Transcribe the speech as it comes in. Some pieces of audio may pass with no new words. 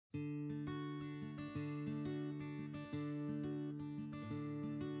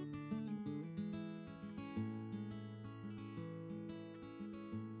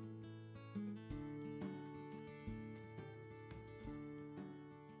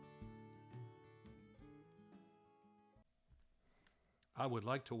I would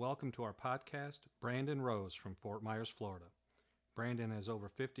like to welcome to our podcast Brandon Rose from Fort Myers, Florida. Brandon has over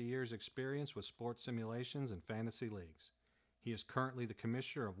 50 years' experience with sports simulations and fantasy leagues. He is currently the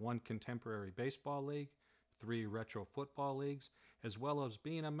commissioner of one contemporary baseball league, three retro football leagues, as well as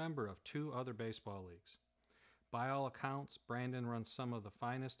being a member of two other baseball leagues. By all accounts, Brandon runs some of the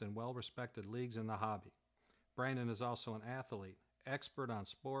finest and well respected leagues in the hobby. Brandon is also an athlete, expert on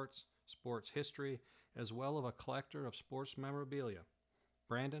sports, sports history, as well as a collector of sports memorabilia.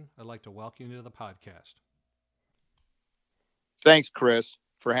 Brandon, I'd like to welcome you to the podcast. Thanks, Chris,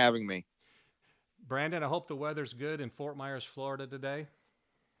 for having me. Brandon, I hope the weather's good in Fort Myers, Florida today.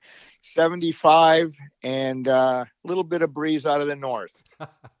 75 and a little bit of breeze out of the north.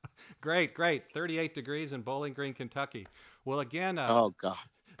 Great, great. 38 degrees in Bowling Green, Kentucky. Well, again, Oh, God.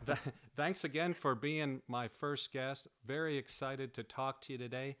 th- thanks again for being my first guest. Very excited to talk to you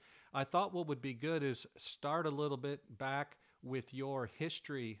today. I thought what would be good is start a little bit back with your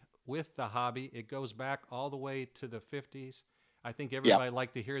history with the hobby. It goes back all the way to the 50s. I think Yeah. everybody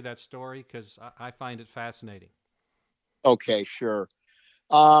like to hear that story because I find it fascinating. Okay, sure.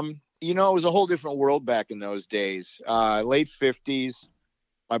 It was a whole different world back in those days. Late 50s,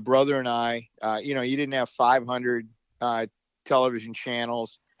 my brother and I, you didn't have 500 uh, television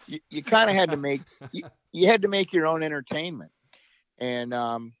channels. You kind of had to you had to make your own entertainment. And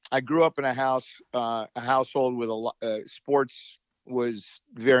I grew up in a household with sports was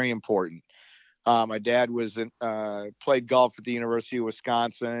very important. My dad played golf at the University of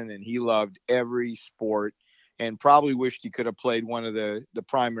Wisconsin, and he loved every sport, and probably wished he could have played one of the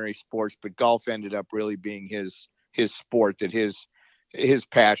primary sports. But golf ended up really being his sport that his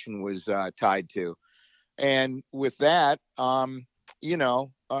passion was tied to. And with that, you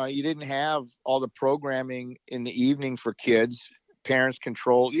didn't have all the programming in the evening for kids. Parents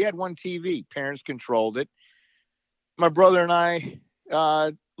controlled. You had one TV. Parents controlled it. My brother and I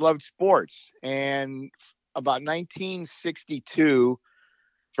loved sports, and about 1962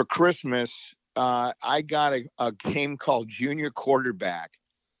 for Christmas, I got a game called Junior Quarterback.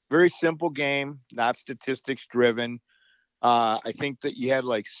 Very simple game, not statistics driven. I think that you had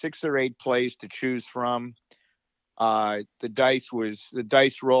like 6 or 8 plays to choose from. The dice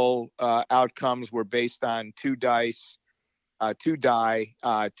roll outcomes were based on two die, 2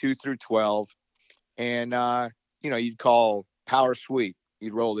 through 12, and you'd call power sweep,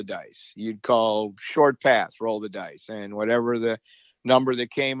 you'd roll the dice. You'd call short pass, roll the dice, and whatever the number that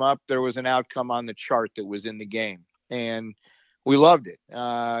came up, there was an outcome on the chart that was in the game, and we loved it.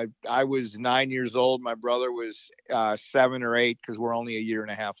 I was 9 years old. My brother was 7 or 8 because we're only a year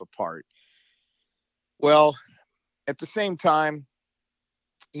and a half apart. Well, at the same time,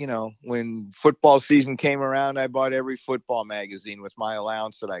 when football season came around, I bought every football magazine with my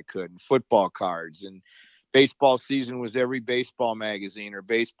allowance that I could, and football cards. And baseball season was every baseball magazine or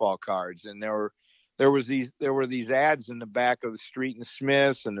baseball cards. And there were these ads in the back of the Street and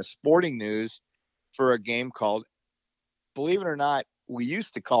Smiths and the Sporting News for a game called, believe it or not, we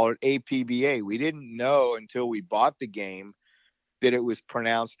used to call it APBA. We didn't know until we bought the game that it was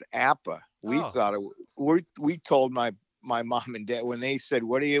pronounced APA. We Oh, thought we told my mom and dad when they said,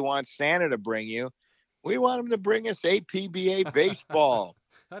 "What do you want Santa to bring you?" We want him to bring us APBA baseball.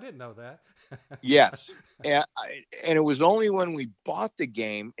 I didn't know that. Yes, and it was only when we bought the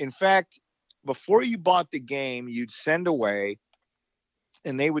game. In fact, before you bought the game, you'd send away,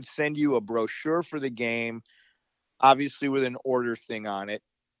 and they would send you a brochure for the game, obviously with an order thing on it,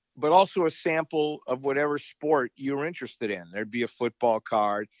 but also a sample of whatever sport you were interested in. There'd be a football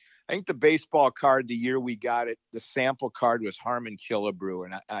card. I think the baseball card, the year we got it, the sample card was Harmon Killebrew,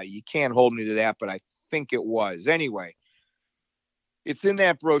 and you can't hold me to that, but I think it was. Anyway, it's in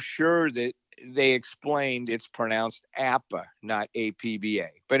that brochure that they explained it's pronounced APA, not APBA.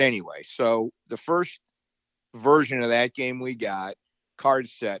 But anyway, so the first version of that game we got, card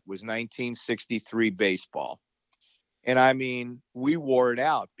set, was 1963 baseball. And I mean, we wore it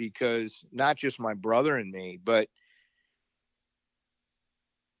out because not just my brother and me, but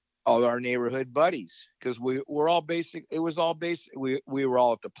all our neighborhood buddies, because we're all basic. It was all basic. We were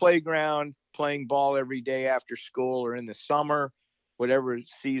all at the playground playing ball every day after school or in the summer, whatever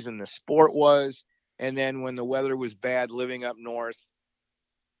season the sport was. And then when the weather was bad, living up north,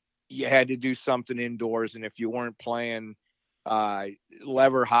 you had to do something indoors. And if you weren't playing uh,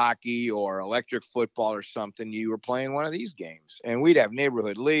 lever hockey or electric football or something, you were playing one of these games. And we'd have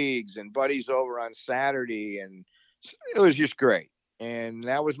neighborhood leagues and buddies over on Saturday, and it was just great. And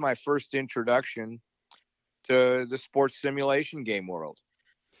that was my first introduction to the sports simulation game world.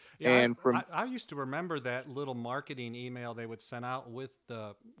 Yeah, And from I used to remember that little marketing email they would send out with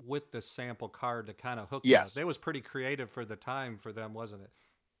the sample card to kind of hook you. yes, That was pretty creative for the time for them, wasn't it?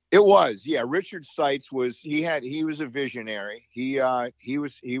 it was. Yeah, Richard Seitz was he was a visionary. He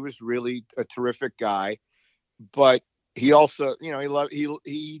was really a terrific guy, but he also,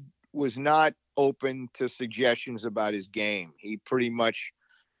 he was not open to suggestions about his game. He pretty much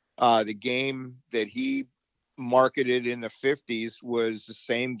the game that he marketed in the 50s was the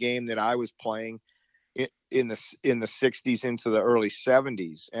same game that I was playing in the 60s into the early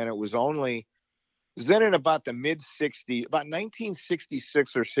 70s, and it was then in about the mid 60s, about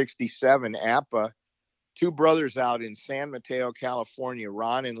 1966 or 67, APA, two brothers out in San Mateo, California,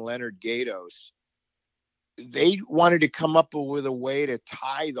 Ron and Leonard Gatos, they wanted to come up with a way to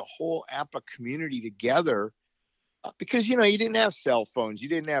tie the whole APA community together, because you didn't have cell phones, you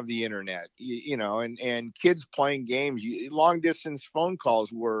didn't have the internet, and kids playing games, long distance phone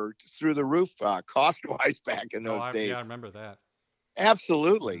calls were through the roof, cost wise, back in Oh, those yeah, days. I remember that. Yeah.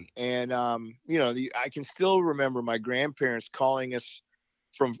 Absolutely. And I can still remember my grandparents calling us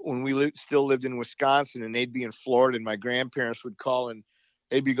from when we still lived in Wisconsin, and they'd be in Florida, and my grandparents would call, and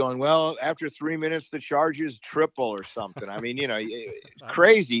they'd be going, well, after 3 minutes the charge is triple or something. I mean, it's I remember,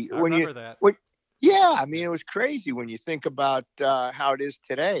 crazy I remember that. yeah, I mean, Yeah. it was crazy when you think about how it is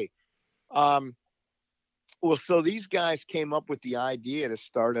today. um, well, so these guys came up with the idea to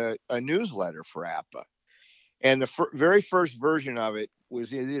start a newsletter for APA, and the very first version of it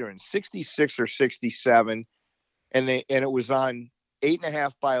was either in 66 or 67, and it was on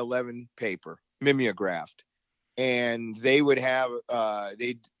 8.5 by 11 paper, mimeographed. And they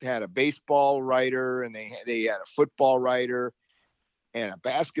had a baseball writer, and they had a football writer and a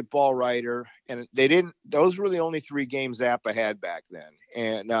basketball writer, and those were the only three games APA had back then.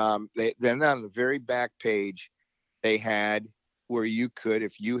 And then on the very back page they had where you could,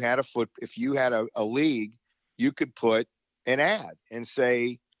 if you had a league, you could put an ad and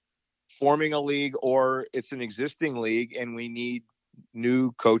say, forming a league, or it's an existing league and we need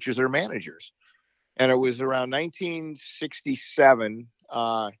new coaches or managers. And it was around 1967.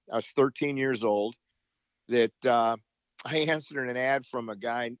 I was 13 years old that I answered an ad from a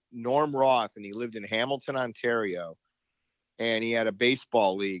guy, Norm Roth, and he lived in Hamilton, Ontario, and he had a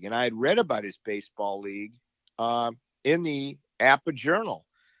baseball league. And I had read about his baseball league uh, in the APA Journal.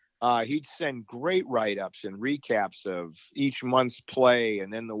 He'd send great write-ups and recaps of each month's play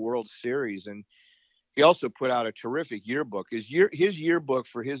and then the World Series. And he also put out a terrific yearbook. His yearbook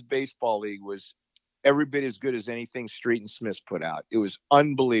for his baseball league was every bit as good as anything Street and Smith put out. It was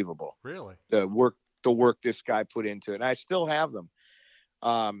unbelievable. Really? The work this guy put into it. And I still have them.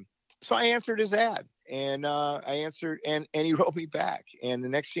 So I answered his ad, and and he wrote me back. And the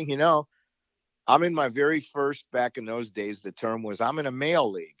next thing you know, I'm in my very first, back in those days, the term was, I'm in a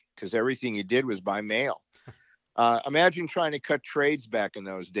mail league, because everything you did was by mail. Imagine trying to cut trades back in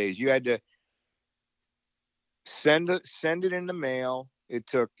those days. You had to send it in the mail. It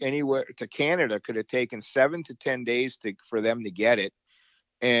took anywhere to Canada, could have taken 7 to 10 days for them to get it,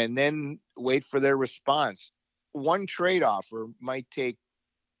 and then wait for their response. One trade offer might take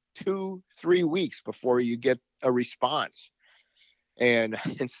 2-3 weeks before you get a response. And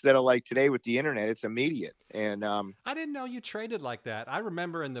instead of like today with the internet, it's immediate. And I didn't know you traded like that. I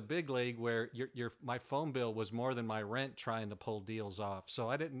remember in the big league where your my phone bill was more than my rent trying to pull deals off. So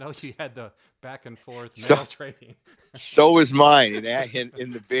I didn't know you had the back and forth so mail trading. so was mine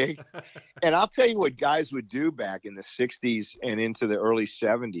in the big. And I'll tell you what guys would do back in the 60s and into the early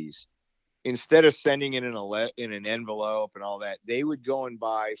 70s. Instead of sending it in an envelope and all that, they would go and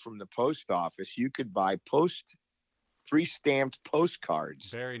buy from the post office. You could buy pre-stamped postcards.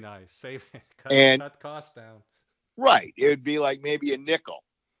 Very nice. Save And cut costs down. right, it would be like maybe a nickel.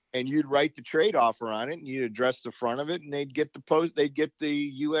 And you'd write the trade offer on it, and you'd address the front of it, and they'd get the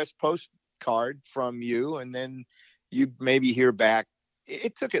US postcard from you, and then you maybe hear back.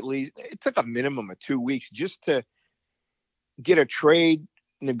 It took a minimum of 2 weeks just to get a trade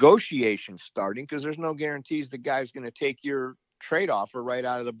negotiation starting, because there's no guarantees the guy's going to take your trade offer right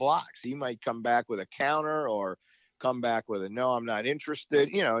out of the blocks. He might come back with a counter, or come back with a no, I'm not interested,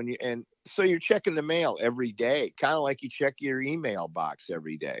 and so you're checking the mail every day, kind of like you check your email box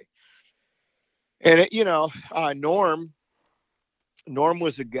every day. And Norm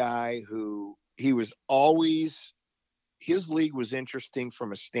was a guy who, he was always, his league was interesting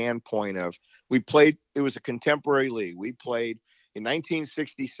from a standpoint of, it was a contemporary league. We played in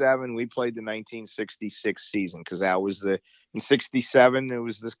 1967, we played the 1966 season, because in 67, it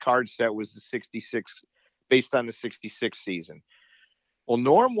was, this card set was the 66, based on the 66 season. Well,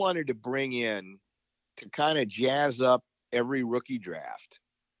 Norm wanted to bring in, to kind of jazz up every rookie draft,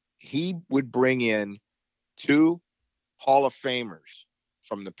 he would bring in two Hall of Famers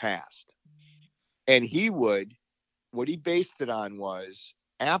from the past. And what he based it on was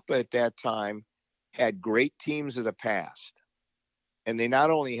APA at that time had great teams of the past. And they not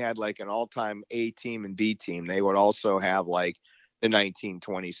only had like an all time A team and B team, they would also have like the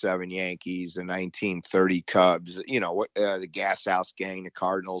 1927 Yankees, the 1930 Cubs, the Gas House Gang, the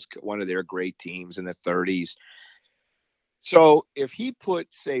Cardinals, one of their great teams in the 30s. So if he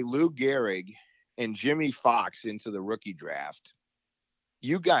put, say, Lou Gehrig and Jimmy Fox into the rookie draft,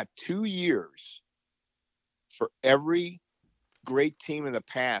 you got 2 years for every great team in the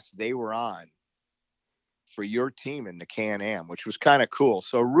past they were on for your team in the Can-Am, which was kind of cool.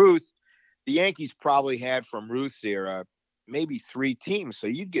 So Ruth, the Yankees probably had from Ruth's era maybe 3 teams. So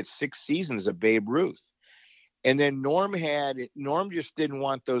you'd get 6 seasons of Babe Ruth. And then Norm just didn't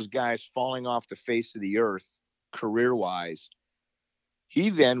want those guys falling off the face of the earth career-wise. He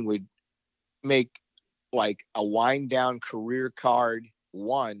then would make like a wind down career card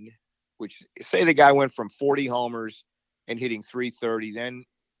 1, which say the guy went from 40 homers and hitting 330, then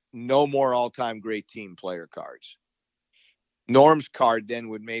no more all-time great team player cards. Norm's card then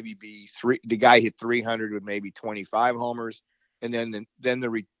would maybe be the guy hit 300 with maybe 25 homers. And then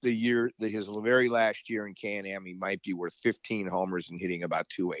his very last year in Can-Am, he might be worth 15 homers and hitting about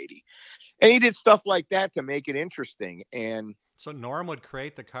 280. And he did stuff like that to make it interesting. And so Norm would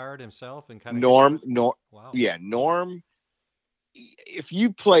create the card himself and kind of Norm, wow. Yeah, Norm. If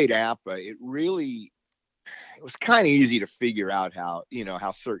you played APA, it was kind of easy to figure out how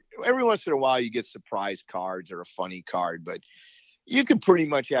certain. Every once in a while, you get surprise cards or a funny card, but you could pretty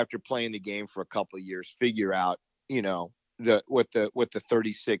much, after playing the game for a couple of years, figure out what the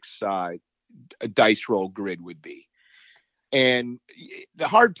 36 dice roll grid would be. And the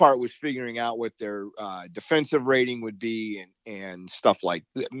hard part was figuring out what their defensive rating would be and stuff like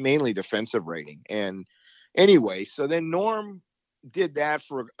that, mainly defensive rating. And anyway, so then Norm did that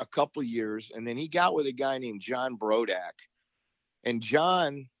for a couple of years, and then he got with a guy named John Brodak. And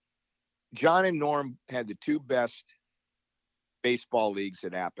John and Norm had the 2 best baseball leagues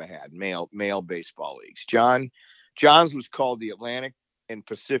that APA had, male baseball leagues. John's was called the Atlantic and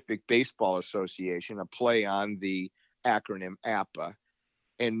Pacific Baseball Association, a play on the acronym APA,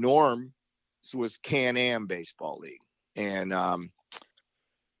 and Norm's was Can-Am Baseball League. And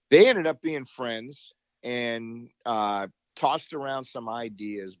they ended up being friends and tossed around some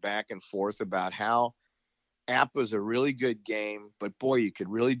ideas back and forth about how APA is a really good game, but boy, you could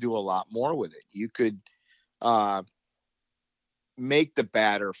really do a lot more with it. You could make the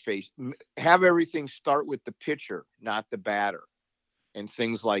batter have everything start with the pitcher, not the batter, and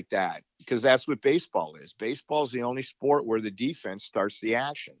things like that, because that's what baseball is. Baseball is the only sport where the defense starts the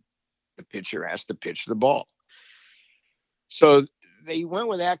action. The pitcher has to pitch the ball. So they went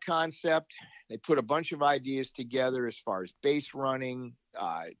with that concept. They put a bunch of ideas together as far as base running,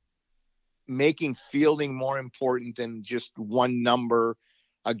 making fielding more important than just one number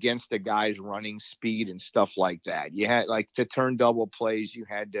against a guy's running speed and stuff like that. You had, like, to turn double plays, you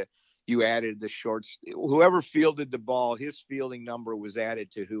added the shorts. Whoever fielded the ball, his fielding number was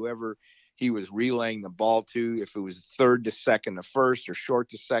added to whoever he was relaying the ball to. If it was third to second to first, or short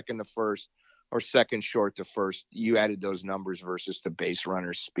to second to first, or second short to first, you added those numbers versus the base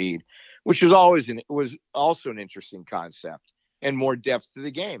runner's speed, which was also an interesting concept and more depth to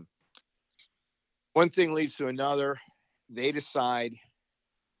the game. One thing leads to another. They decide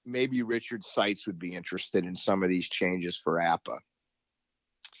maybe Richard Seitz would be interested in some of these changes for APA.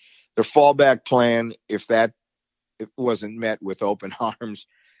 Their fallback plan, if it wasn't met with open arms,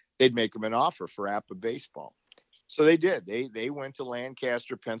 they'd make them an offer for APA baseball. So they did. They went to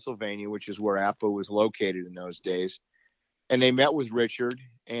Lancaster, Pennsylvania, which is where APA was located in those days, and they met with Richard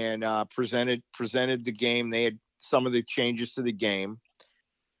and presented the game. They had some of the changes to the game,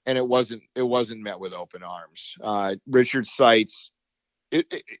 and it wasn't met with open arms. Richard Seitz.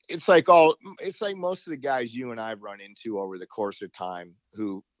 It's like most of the guys you and I've run into over the course of time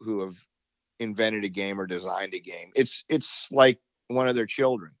who have invented a game or designed a game. It's like one of their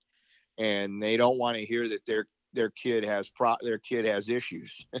children, and they don't want to hear that their kid has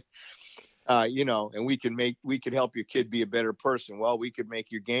issues. And we could help your kid be a better person. Well, we could make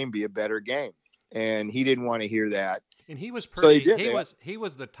your game be a better game. And he didn't want to hear that. And he was he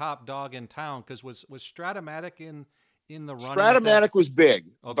was the top dog in town, because was Stratomatic in the running? Stratomatic was big,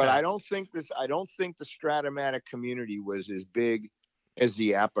 okay. But I don't think the Stratomatic community was as big as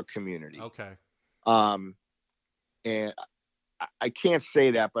the APA community. Okay. And I can't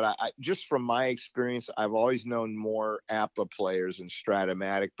say that, but I just from my experience, I've always known more APA players than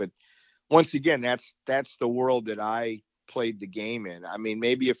Stratomatic. But once again, that's the world that I played the game in. I mean,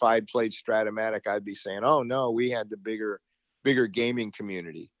 maybe if I had played Stratomatic, I'd be saying, "Oh no, we had the bigger gaming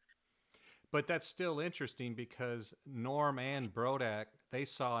community." But that's still interesting because Norm and Brodak, they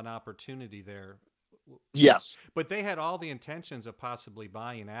saw an opportunity there. Yes. But they had all the intentions of possibly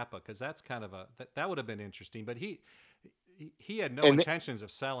buying Appa, because that's kind of that would have been interesting. But he had no And intentions of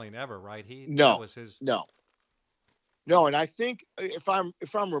selling ever, right? That no, was his. no, no. And I think if I'm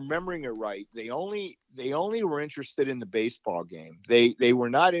remembering it right, they only were interested in the baseball game. They were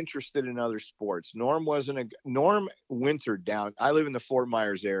not interested in other sports. Norm wintered down. I live in the Fort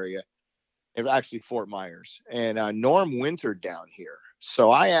Myers area, actually Fort Myers, and Norm wintered down here. So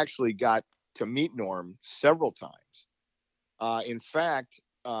I actually got to meet Norm several times. In fact,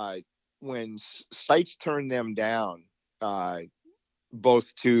 when sites turned them down,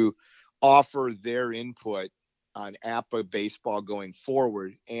 both to offer their input on APBA baseball going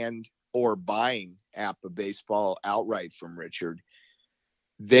forward and or buying APBA baseball outright from Richard,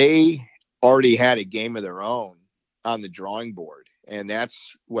 they already had a game of their own on the drawing board, and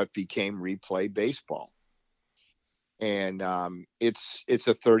that's what became Replay Baseball. And it's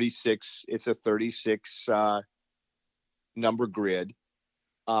a 36 number grid,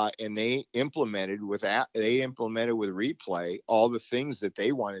 and they implemented with Replay all the things that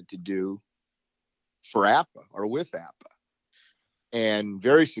they wanted to do for APBA or with APBA, and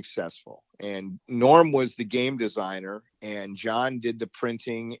very successful. And Norm was the game designer, and John did the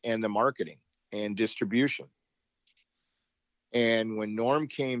printing and the marketing and distribution. And when Norm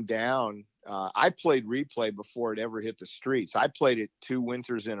came down, I played Replay before it ever hit the streets. I played it 2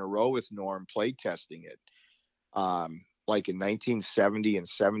 winters in a row with Norm, play testing it, like in 1970 and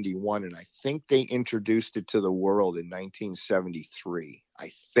 71. And I think they introduced it to the world in 1973,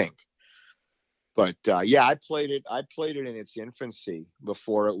 I think. But yeah, I played it in its infancy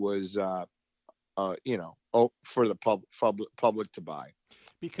before it was, for the public to buy.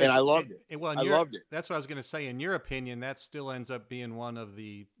 Because and I loved it. Well, I loved it. That's what I was going to say. In your opinion, that still ends up being one of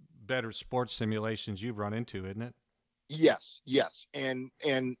the better sports simulations you've run into, isn't it? Yes. And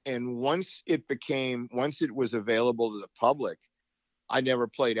once it was available to the public, I never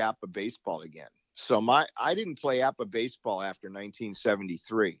played APBA baseball again. So I didn't play APBA baseball after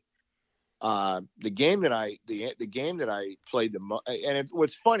 1973. The game that I played the most, and it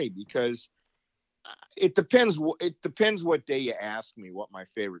was funny because it depends what day you ask me what my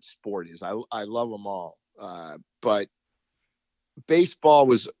favorite sport is. I love them all. But baseball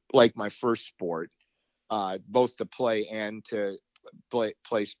was like my first sport, both to play and to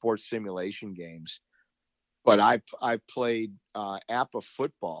play sports simulation games. But I played APBA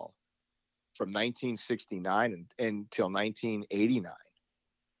football from 1969 until 1989.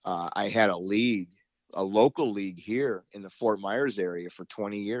 I had a local league here in the Fort Myers area for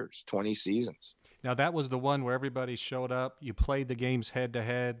 20 years, 20 seasons. Now, that was the one where everybody showed up. You played the games head to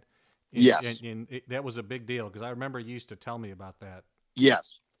head. Yes. And that was a big deal because I remember you used to tell me about that.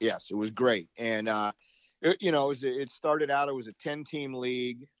 Yes. It was great. And, it started out, it was a 10-team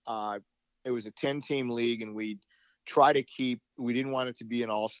league. And we didn't want it to be an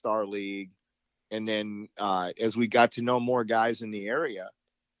all-star league. And then as we got to know more guys in the area,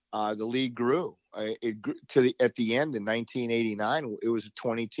 the league grew. It grew at the end in 1989. It was a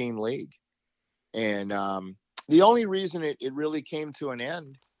 20-team league, and the only reason it really came to an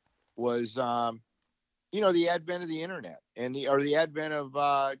end was the advent of the internet and the advent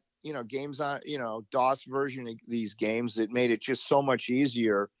of games on DOS version of these games that made it just so much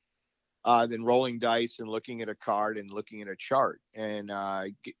easier than rolling dice and looking at a card and looking at a chart and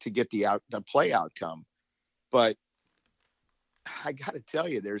to get the play outcome. But I got to tell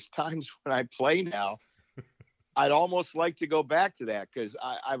you, there's times when I play now, I'd almost like to go back to that because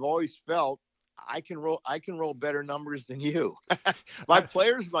I've always felt I can roll better numbers than you. My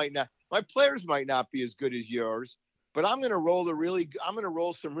players might not be as good as yours, but I'm going to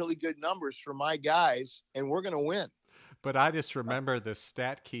roll some really good numbers for my guys, and we're going to win. But I just remember the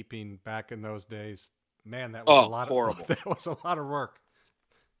stat keeping back in those days. Man, that was horrible. That was a lot of work.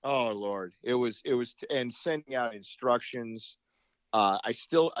 Oh Lord, it was, and sending out instructions. I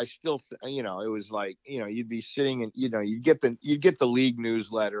still, it was like, you'd be sitting and, you'd get the league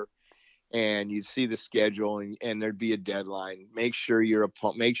newsletter and you'd see the schedule and there'd be a deadline. Make sure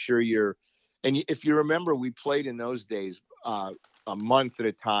and if you remember, we played in those days, a month at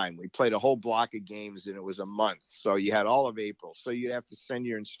a time. We played a whole block of games and it was a month. So you had all of April. So you'd have to send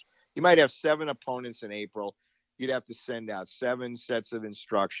you might have 7 opponents in April. You'd have to send out 7 sets of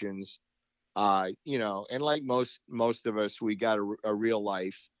instructions. And like most of us, we got a real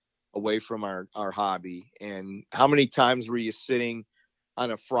life away from our hobby. And how many times were you sitting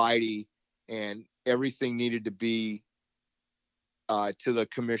on a Friday and everything needed to be to the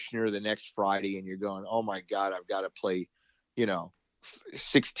commissioner the next Friday, and you're going, oh my God, I've got to play, you know,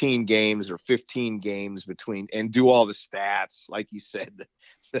 16 games or 15 games between and do all the stats, like you said,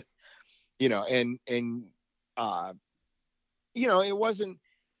 you know, uh, it wasn't,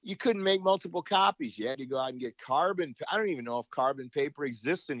 you couldn't make multiple copies. You had to go out and get carbon. I don't even know if carbon paper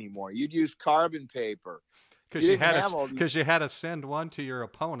exists anymore. You'd use carbon paper. You didn't have all these. Because you had to send one to your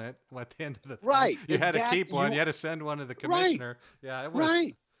opponent at the end of the thing. Right. You had to exactly. keep one. You had to send one to the commissioner. Yeah, it was.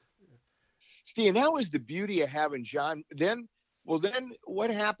 Right. See, and that was the beauty of having John. Then what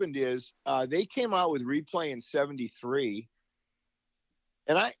happened is they came out with replay in '73,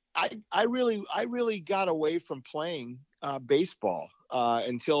 and I really got away from playing baseball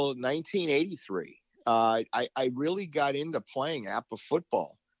until 1983. I really got into playing APA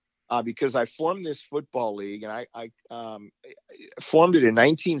football because I formed this football league, and I formed it in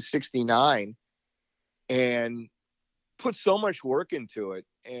 1969 and put so much work into it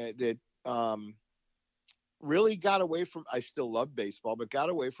that really got away from, I still love baseball, but got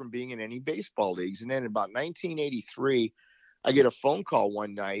away from being in any baseball leagues. And then in about 1983, I get a phone call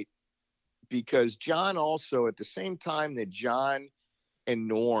one night because John also, at the same time that John and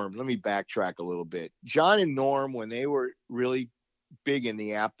Norm, let me backtrack a little bit. John and Norm, when they were really big in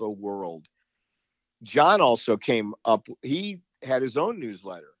the APA world, John also came up, he had his own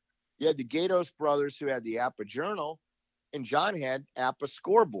newsletter. You had the Gatos brothers who had the APA Journal, and John had APA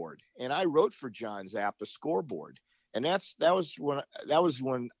Scoreboard, and I wrote for John's APA Scoreboard, and that was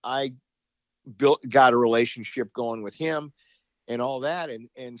when I got a relationship going with him and all that,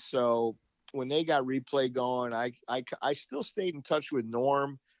 and so when they got replay going, I still stayed in touch with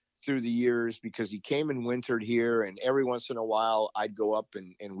Norm through the years because he came and wintered here, and every once in a while I'd go up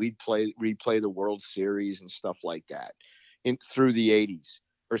and we'd replay the World Series and stuff like that through the 80s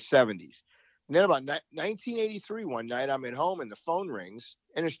or 70s. And then about 1983, one night I'm at home and the phone rings,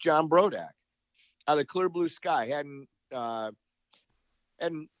 and it's John Brodak out of the clear blue sky. Hadn't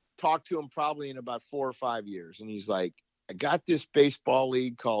talked to him probably in about 4 or 5 years, and he's like, I got this baseball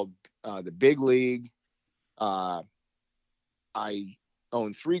league called the Big League. I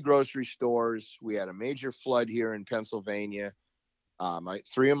own 3 grocery stores. We had a major flood here in Pennsylvania. 2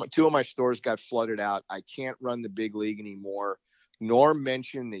 of my stores got flooded out. I can't run the Big League anymore. Norm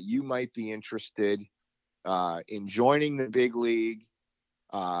mentioned that you might be interested in joining the Big League,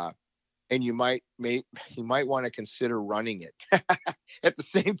 and you might want to consider running it at the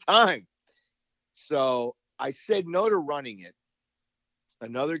same time. So I said no to running it.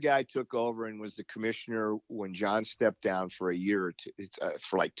 Another guy took over and was the commissioner when John stepped down for a year or two,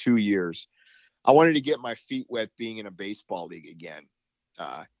 for like 2 years. I wanted to get my feet wet being in a baseball league again.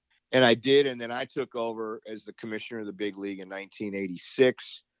 And I did. And then I took over as the commissioner of the Big League in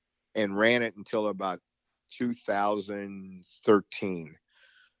 1986 and ran it until about 2013.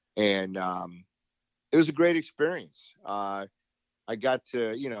 And it was a great experience. I got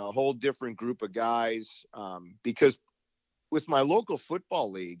to, a whole different group of guys because with my local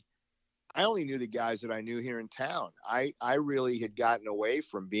football league, I only knew the guys that I knew here in town. I really had gotten away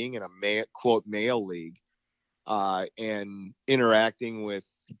from being in a quote male league and interacting with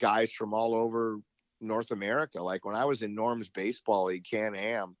guys from all over North America. Like when I was in Norm's baseball league,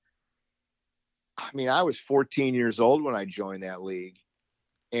 Can-Am, I mean, I was 14 years old when I joined that league,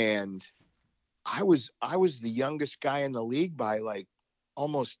 and I was the youngest guy in the league by like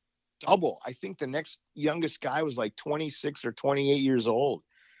almost double. I think the next youngest guy was like 26 or 28 years old.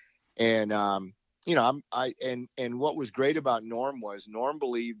 And and what was great about Norm was Norm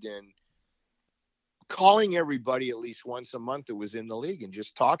believed in calling everybody at least once a month that was in the league and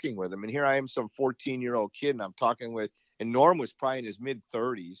just talking with them. And here I am, some 14-year-old kid, and I'm talking with, and Norm was probably in his mid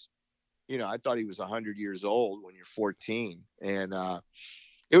 30s. I thought he was 100 years old when you're 14, and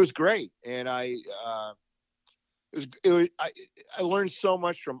it was great. And I learned so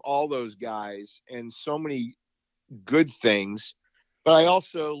much from all those guys and so many good things, but I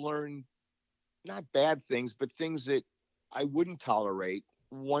also learned not bad things, but things that I wouldn't tolerate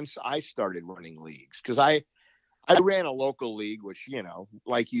once I started running leagues. Cause I ran a local league, which,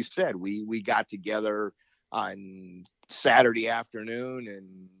 like you said, we got together on Saturday afternoon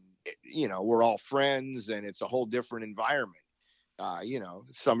and, we're all friends and it's a whole different environment.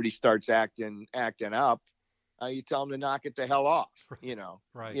 Somebody starts acting up, you tell them to knock it the hell off,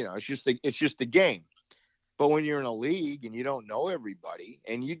 Right. It's just a game. But when you're in a league and you don't know everybody,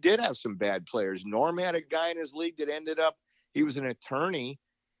 and you did have some bad players. Norm had a guy in his league that he was an attorney.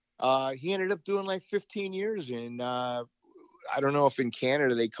 He ended up doing like 15 years in, I don't know if in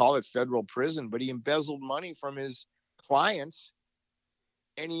Canada they call it federal prison, but he embezzled money from his clients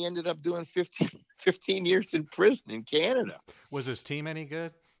and he ended up doing 15 years in prison in Canada. Was his team any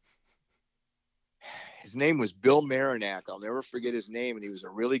good? His name was Bill Marinac. I'll never forget his name, and he was a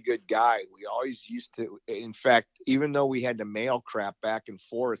really good guy. We always used to, in fact, even though we had to mail crap back and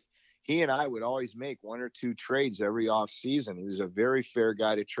forth, he and I would always make one or two trades every off season. He was a very fair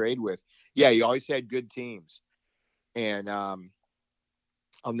guy to trade with. Yeah, he always had good teams. And I'll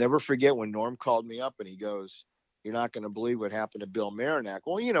never forget when Norm called me up and he goes, "You're not going to believe what happened to Bill Marinac."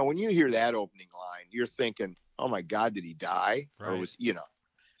 Well, when you hear that opening line, you're thinking, "Oh my God, did he die?" Right. Or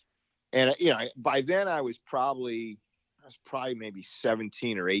and by then I was probably maybe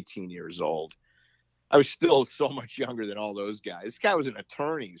 17 or 18 years old. I was still so much younger than all those guys. This guy was an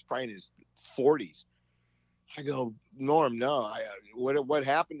attorney. He was probably in his 40s. I go, "Norm, no. What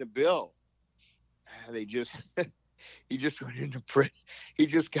happened to Bill?" They just he just went into prison. He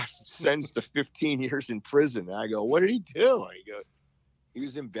just got sentenced to 15 years in prison. And I go, "What did he do?" I go, "He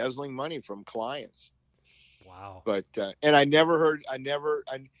was embezzling money from clients." Wow. But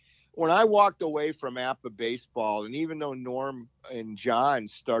and when I walked away from APBA baseball, and even though Norm and John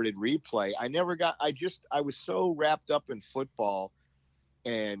started replay, I was so wrapped up in football.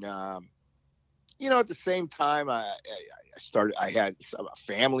 And, at the same time, I had a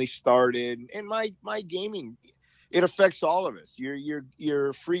family started, and my gaming, it affects all of us.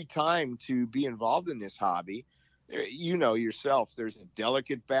 Your free time to be involved in this hobby, yourself, there's a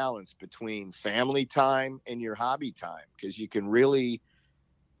delicate balance between family time and your hobby time, because you can really,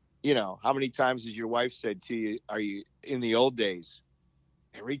 how many times has your wife said to you, "Are you in the old days?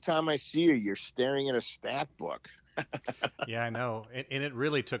 Every time I see you, you're staring at a stat book." Yeah, I know. And it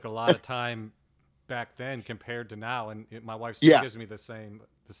really took a lot of time back then compared to now. And my wife still gives Yes, me the same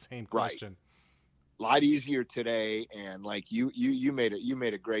right. question. A lot easier today. And like you made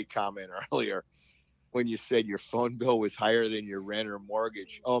a great comment earlier when you said your phone bill was higher than your rent or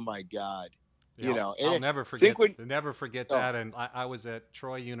mortgage. Oh my God. Yeah, And I'll never think when, forget oh, that. And I was at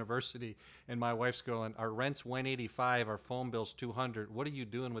Troy University, and my wife's going, "Our rent's 185, our phone bill's 200. What are you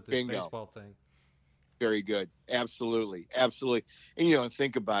doing with this bingo. baseball thing?" Very good. Absolutely. Absolutely. And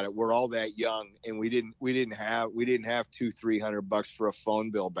think about it. We're all that young, and we didn't have 200-300 bucks for a phone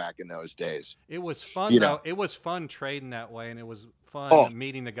bill back in those days. It was fun You know. though. It was fun trading that way, and it was fun Oh,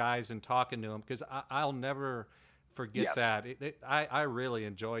 meeting the guys and talking to them, because I'll never forget yes. that. I really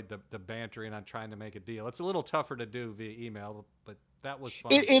enjoyed the bantering on trying to make a deal. It's a little tougher to do via email, but that was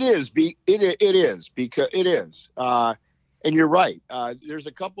fun. It is because it is. And you're right. There's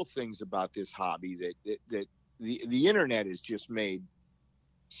a couple things about this hobby that the internet has just made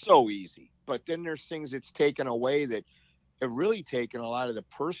so easy. But then there's things it's taken away that have really taken a lot of the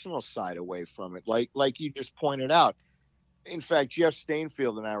personal side away from it. Like you just pointed out. In fact, Jeff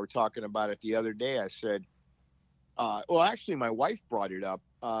Stainfield and I were talking about it the other day. I said, well, actually, my wife brought it up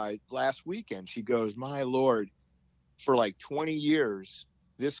last weekend. She goes, "My Lord, for like 20 years,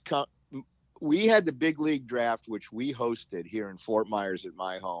 we had the big league draft, which we hosted here in Fort Myers at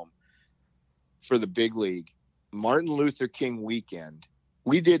my home for the big league, Martin Luther King weekend.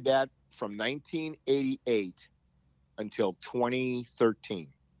 We did that from 1988 until 2013.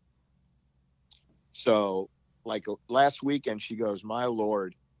 So, like last weekend, she goes, "My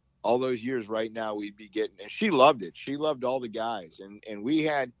Lord, all those years right now we'd be getting," and she loved it. She loved all the guys. And we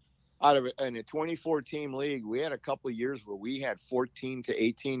had, out of in a 24-team league, we had a couple of years where we had 14 to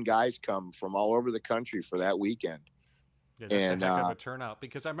 18 guys come from all over the country for that weekend. Yeah, that's a And heck of a turnout,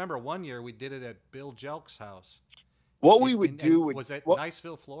 because I remember one year we did it at Bill Jelk's house. what we would do Was it what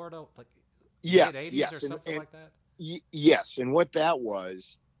Niceville, Florida, like mid yes, '80s or yes, something like that? yes, and what that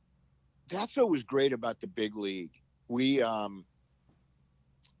was, that's what was great about the big league. We I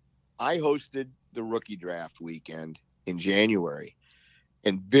hosted the rookie draft weekend in January,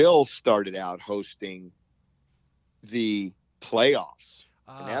 and Bill started out hosting the playoffs, and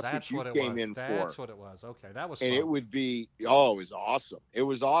Ah, that's what that's you what it came was. in for. That's what it was. Okay, that was And fun. it would be, oh, it was awesome. It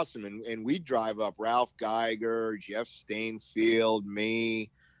was awesome. And we'd drive up Ralph Geiger, Jeff Stainfield, me,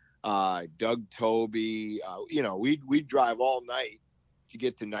 Doug Toby. We'd drive all night to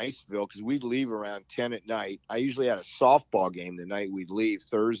get to Niceville, because we'd leave around 10 at night. I usually had a softball game the night we'd leave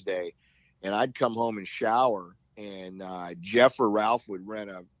Thursday, and I'd come home and shower, and Jeff or Ralph would rent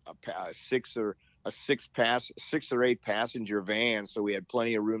a six or eight passenger van, so we had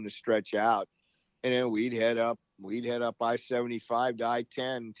plenty of room to stretch out. And then we'd head up I-75 to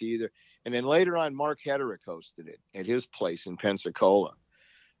I-10 to either, and then later on Mark Hederick hosted it at his place in Pensacola.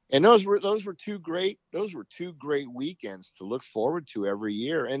 And those were two great weekends to look forward to every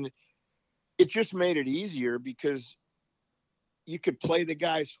year. And it just made it easier because you could play the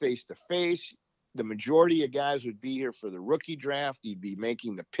guys face to face. the majority of guys would be here for the rookie draft. You'd be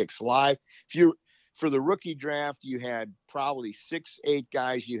making the picks live. For the rookie draft, you had probably 6-8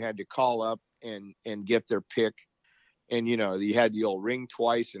 guys you had to call up and get their pick. And, you had the old ring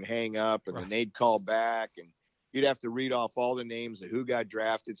twice and hang up, and then they'd call back, and you'd have to read off all the names of who got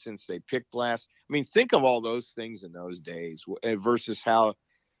drafted since they picked last. I mean, think of all those things in those days versus how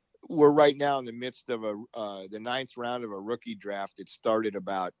we're right now in the midst of the ninth round of a rookie draft. It started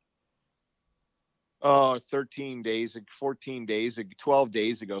about 13 days, 14 days, 12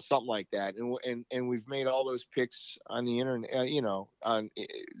 days ago, something like that. And we've made all those picks on the internet,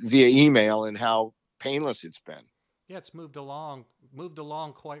 via email, and how painless it's been. Yeah, it's moved along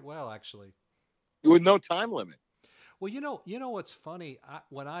quite well, actually, with no time limit. Well, you know what's funny?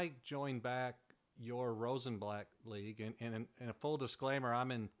 When I joined back your Rosenblatt League, and a full disclaimer,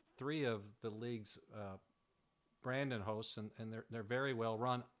 I'm in 3 of the league's Brandon hosts, and they're very well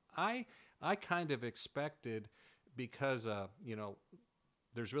run. I kind of expected, because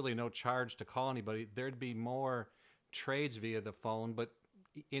there's really no charge to call anybody, there'd be more trades via the phone. But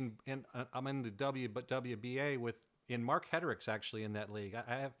I'm in the WBA in Mark Hedrick's actually in that league.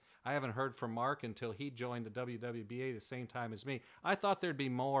 I haven't heard from Mark until he joined the WWBA the same time as me. I thought there'd be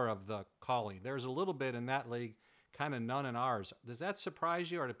more of the calling. There's a little bit in that league, kind of none in ours. Does that surprise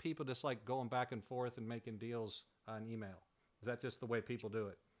you, or do people just like going back and forth and making deals on email? Is that just the way people do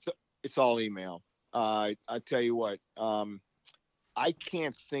it? It's all email. I tell you what, I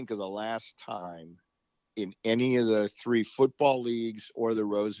can't think of the last time in any of the 3 football leagues or the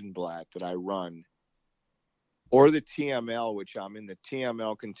Rosenblatt that I run, or the TML, which I'm in the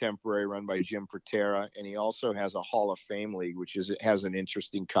TML Contemporary, run by Jim Patera, and he also has a Hall of Fame league, which has an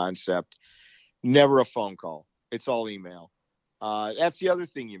interesting concept. Never a phone call. It's all email. That's the other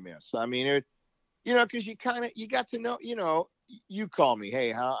thing you miss. I mean, because you got to know, you call me,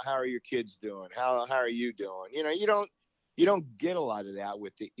 hey, how are your kids doing? How are you doing? You don't get a lot of that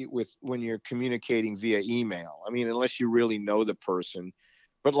with when you're communicating via email. I mean, unless you really know the person.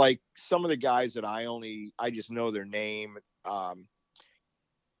 But like some of the guys that I just know their name. I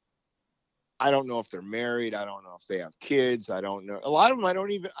don't know if they're married. I don't know if they have kids. I don't know. A lot of them, I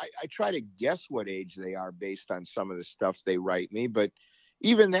try to guess what age they are based on some of the stuff they write me. But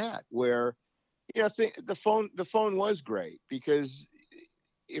even that, where, the phone was great, because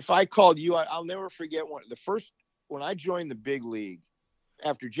if I called you, I'll never forget when I joined the big league,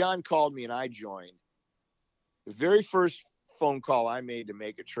 after John called me and I joined, the very first phone call I made to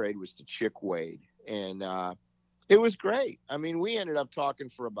make a trade was to Chick Wade. And it was great. I mean, we ended up talking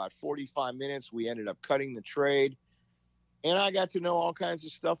for about 45 minutes. We ended up cutting the trade, and I got to know all kinds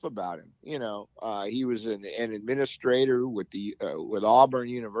of stuff about him. He was an administrator with Auburn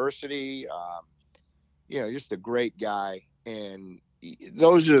University. Just a great guy. And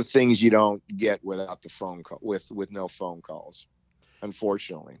those are the things you don't get without the phone call, with no phone calls,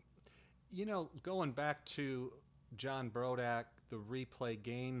 unfortunately. Going back to John Brodak, the replay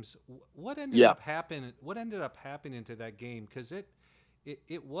games, what ended up happening to that game? Because it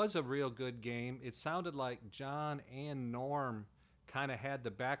was a real good game. It sounded like John and Norm kind of had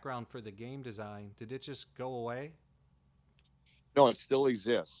the background for the game design. Did it just go away? No, it still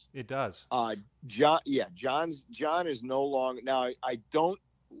exists. It does. John is no longer. Now, I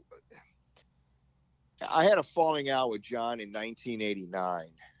had a falling out with John in 1989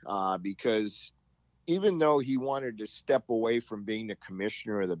 because even though he wanted to step away from being the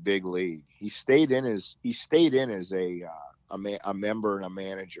commissioner of the big league, he stayed in as a member and a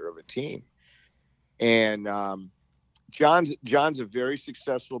manager of a team. And John's a very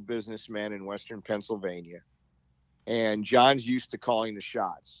successful businessman in Western Pennsylvania. And John's used to calling the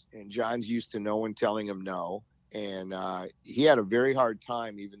shots, and John's used to no one telling him no. And he had a very hard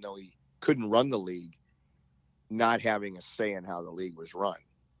time, even though he couldn't run the league, not having a say in how the league was run.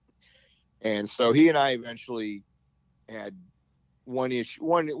 And so he and I eventually had one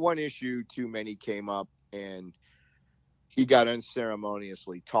issue too many came up, and he got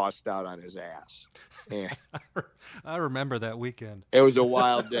unceremoniously tossed out on his ass. And I remember that weekend. It was a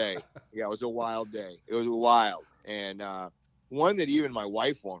wild day. Yeah, it was a wild day. It was wild. And one that even my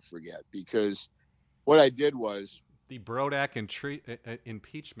wife won't forget, because what I did was the Brodak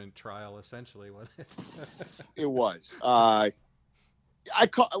impeachment trial, essentially, wasn't it? It was. I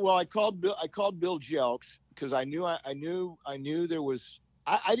called Bill Jelks because I knew there was.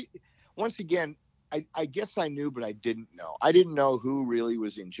 Once again, I guess I knew, but I didn't know. I didn't know who really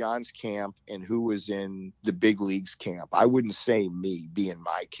was in John's camp and who was in the big league's camp. I wouldn't say me be in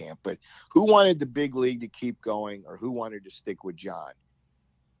my camp, but who wanted the big league to keep going or who wanted to stick with John.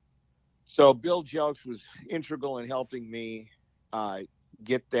 So Bill Jelks was integral in helping me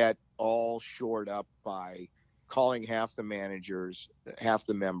get that all shored up by calling half the managers, half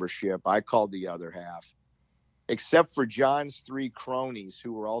the membership. I called the other half, except for John's three cronies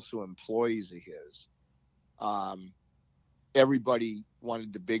who were also employees of his. Um, Everybody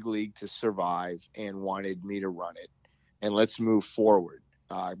wanted the big league to survive and wanted me to run it, and let's move forward.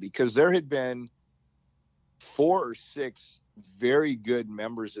 Because there had been 4 or 6 very good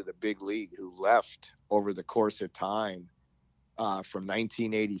members of the big league who left over the course of time, from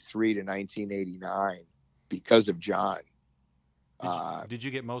 1983 to 1989 because of John. Did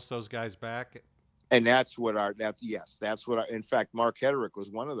you get most of those guys back? And that's what in fact, Mark Hedrick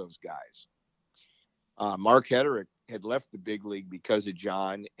was one of those guys. Mark Hedrick had left the big league because of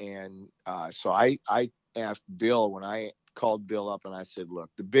John. And so I asked Bill, when I called Bill up and I said, look,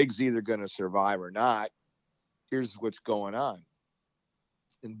 the big's either going to survive or not. Here's what's going on.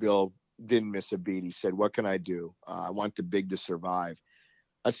 And Bill didn't miss a beat. He said, what can I do? I want the big to survive.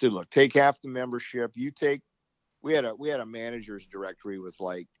 I said, look, take half the membership. We had a manager's directory with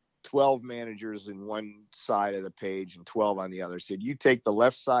like 12 managers in one side of the page and 12 on the other. I said, you take the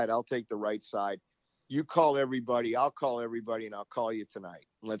left side, I'll take the right side. You call everybody, I'll call everybody, and I'll call you tonight.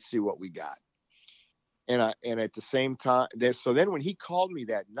 Let's see what we got. And at the same time, so then when he called me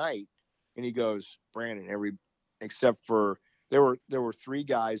that night, and he goes, Brandon, except for there were 3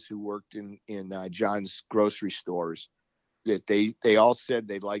 guys who worked in John's grocery stores that they all said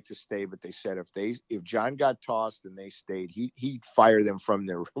they'd like to stay, but they said if John got tossed and they stayed, he'd fire them from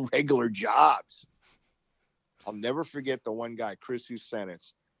their regular jobs. I'll never forget the one guy, Chris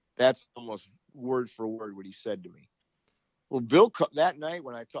Husenitz. That's almost word for word what he said to me. Well, Bill, that night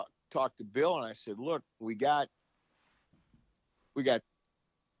when I talked to Bill, and I said, look, we got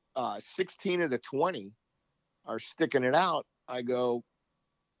 16 of the 20 are sticking it out. I go,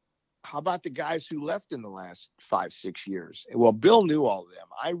 how about the guys who left in the last 5-6 years? Well, Bill knew all of them.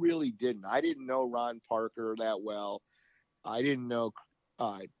 I really didn't. I didn't know Ron Parker that well. I didn't know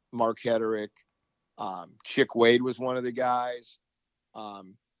Mark Hedrick. Chick Wade was one of the guys.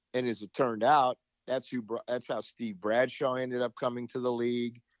 And as it turned out, that's how Steve Bradshaw ended up coming to the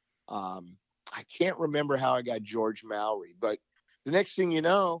league. I can't remember how I got George Mowry, but the next thing you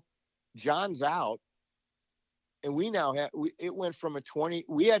know, John's out. And we now it went from a 20.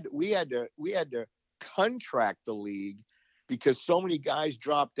 We had to contract the league because so many guys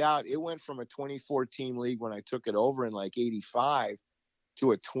dropped out. It went from a 24 team league when I took it over in like 85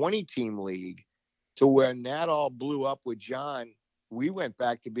 to a 20 team league, to when that all blew up with John. We went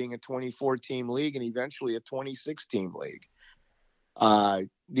back to being a 24 team league and eventually a 26 team league.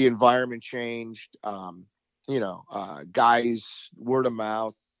 The environment changed. Guys, word of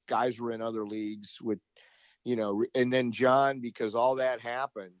mouth, guys were in other leagues with. And then John, because all that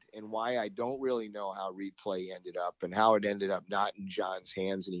happened, and why I don't really know how replay ended up and how it ended up not in John's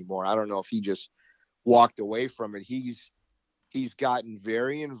hands anymore. I don't know if he just walked away from it. He's gotten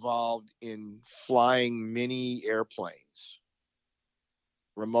very involved in flying mini airplanes,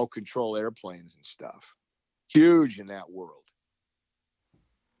 remote control airplanes and stuff. Huge in that world.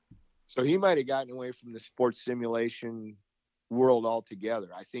 So he might have gotten away from the sports simulation world altogether.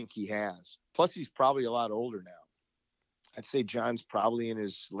 I think he has. Plus, he's probably a lot older now. I'd say John's probably in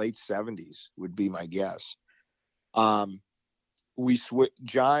his late 70s, would be my guess. John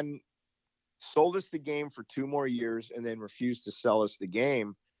sold us the game for 2 more years and then refused to sell us the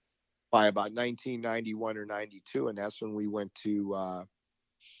game by about 1991 or 92, and that's when we went to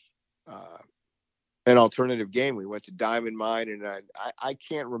an alternative game. We went to Diamond Mine, and I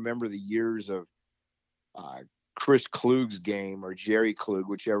can't remember the years of Chris Klug's game or Jerry Klug,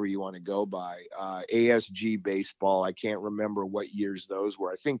 whichever you want to go by. ASG baseball. I can't remember what years those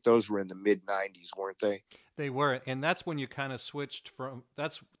were. I think those were in the mid 90s, weren't they? They were, and that's when you kind of switched from.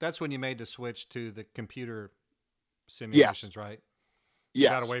 That's when you made the switch to the computer simulations, right?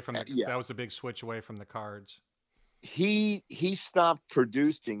 Yeah. Got away from that was a big switch away from the cards. He stopped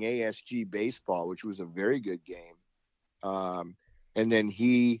producing ASG baseball, which was a very good game, and then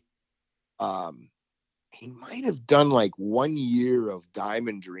he might have done like 1 year of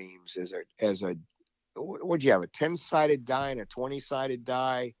Diamond Dreams as a what'd you have, a 10-sided die and a 20-sided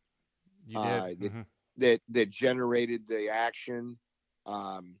die? You did. That generated the action.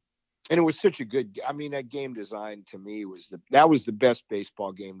 And it was such a good, that game design to me was the best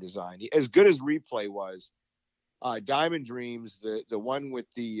baseball game design. As good as replay was, Diamond Dreams, the one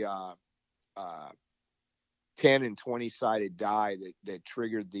with the 10 and 20-sided die that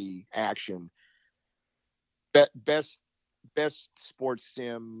triggered the action. Best sports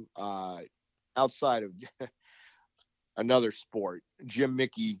sim outside of another sport, Jim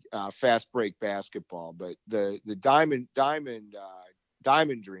Mickey, fast break basketball. But the Diamond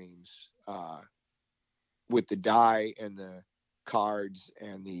Diamond Dreams with the die and the cards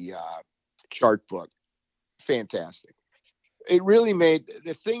and the chart book. Fantastic. It really made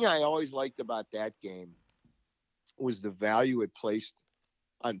the thing I always liked about that game was the value it placed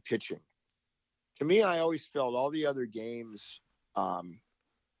on pitching. To me, I always felt all the other games,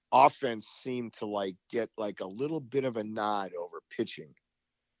 offense seemed to like get like a little bit of a nod over pitching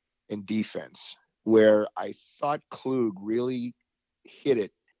and defense, where I thought Klug really hit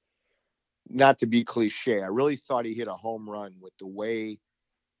it. Not to be cliche, I really thought he hit a home run with the way,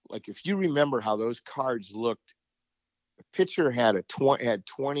 like if you remember how those cards looked, the pitcher had had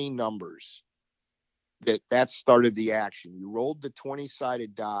 20 numbers that started the action. You rolled the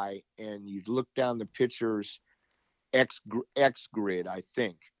 20-sided die and you'd look down the pitcher's X grid, I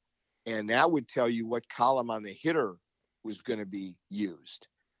think, and that would tell you what column on the hitter was going to be used.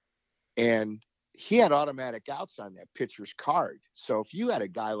 And he had automatic outs on that pitcher's card. So if you had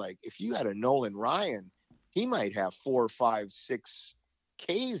a Nolan Ryan, he might have 4, 5, 6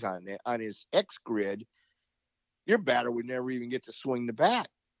 Ks on his X grid. Your batter would never even get to swing the bat.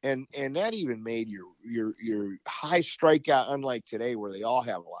 And that even made your high strikeout, unlike today where they all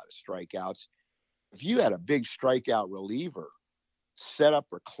have a lot of strikeouts. If you had a big strikeout reliever, setup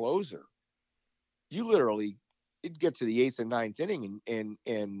or closer, you literally, it'd get to the 8th and 9th inning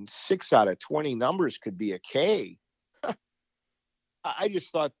and 6 out of 20 numbers could be a K. I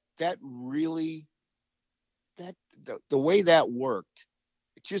just thought that really, that the way that worked,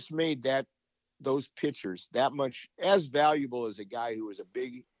 it just made those pitchers that much as valuable as a guy who was a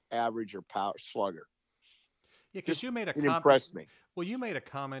big average or power slugger. Yeah, because you made a comment. It impressed me. Well, you made a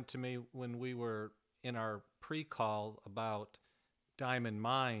comment to me when we were in our pre-call about Diamond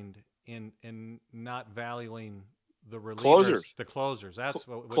Mind in not valuing the relievers, the closers. That's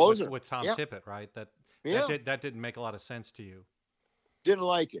with Tom Tippett, right? That didn't make a lot of sense to you. Didn't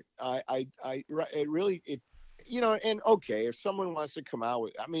like it. It really, and okay, if someone wants to come out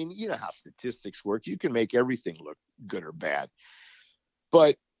with, I mean, you know how statistics work. You can make everything look good or bad,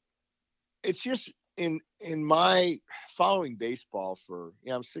 but it's just in my following baseball for,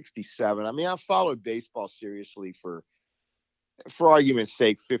 I'm 67. I mean, I've followed baseball seriously for argument's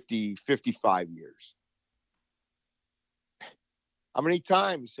sake, 55 years. How many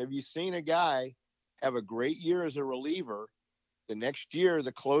times have you seen a guy have a great year as a reliever? The next year,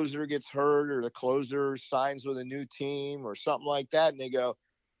 the closer gets hurt or the closer signs with a new team or something like that. And they go,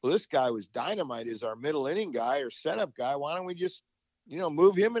 well, this guy was dynamite as our middle inning guy or setup guy. Why don't we just,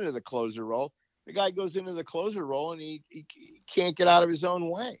 move him into the closer role? The guy goes into the closer role and he can't get out of his own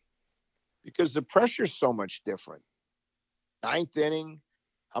way because the pressure's so much different. 9th inning,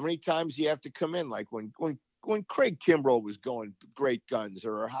 how many times do you have to come in? Like when Craig Kimbrell was going great guns,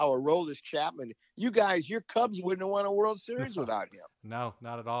 or how Aroldis Chapman, you guys, your Cubs wouldn't have won a World Series without him. No,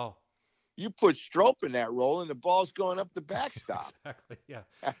 not at all. You put Strop in that role and the ball's going up the backstop. Exactly. Yeah.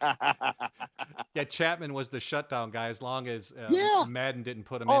 Yeah. Chapman was the shutdown guy as long as Madden didn't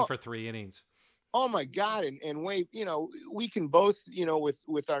put him in for 3 innings. Oh my God. And wait, we can both,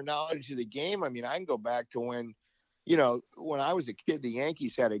 with our knowledge of the game. I mean, I can go back to when I was a kid, the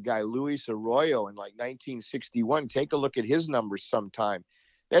Yankees had a guy, Luis Arroyo, in like 1961. Take a look at his numbers sometime.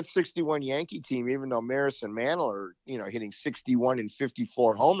 That 61 Yankee team, even though Maris and Mantle are, hitting 61 and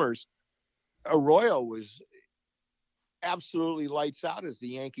 54 homers, Arroyo was absolutely lights out as the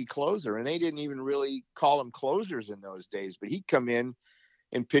Yankee closer. And they didn't even really call him closers in those days, but he'd come in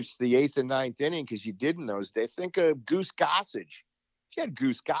and pitch the 8th and 9th inning because you did in those days. Think of Goose Gossage. You had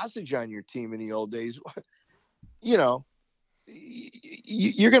Goose Gossage on your team in the old days. You're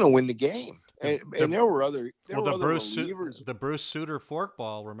going to win the game. And there were other relievers. The Bruce Sutter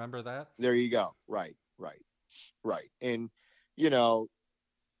forkball, remember that? There you go. Right. And,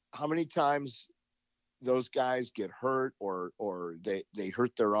 how many times those guys get hurt or they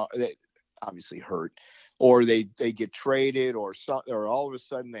hurt they obviously hurt, or they get traded or all of a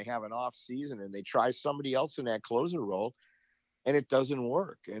sudden they have an off season and they try somebody else in that closer role and it doesn't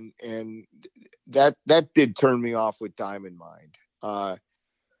work. And that did turn me off with Diamond Mind. And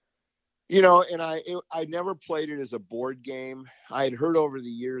I never played it as a board game. I had heard over the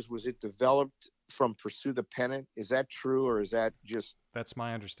years, was it developed from Pursue the Pennant? Is that true, or is that just? That's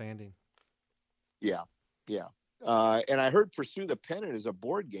my understanding. Yeah. And I heard Pursue the Pennant as a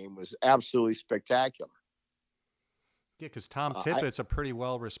board game was absolutely spectacular. Yeah, because Tom Tippett's a pretty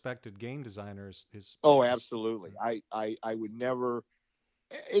well-respected game designer. Absolutely. I would never.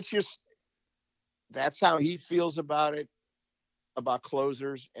 It's just that's how he feels about it, about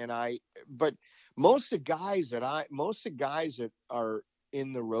closers, but most of the guys that are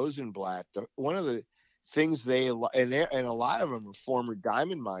in the Rosenblatt, one of the things and a lot of them are former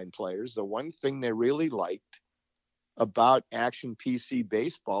Diamond Mine players. The one thing they really liked about Action PC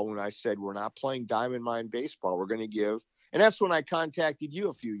Baseball, when I said we're not playing Diamond Mine Baseball, we're going to give, and that's when I contacted you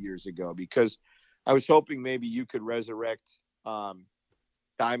a few years ago, because I was hoping maybe you could resurrect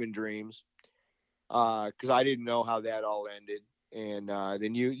Diamond Dreams, because I didn't know how that all ended. And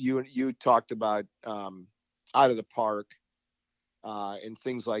then you talked about Out of the Park and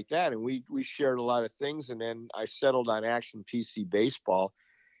things like that, and we shared a lot of things. And then I settled on Action PC Baseball.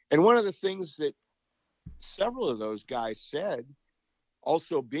 And one of the things that several of those guys said,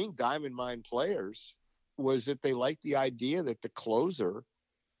 also being Diamond Mine players, was that they liked the idea that the closer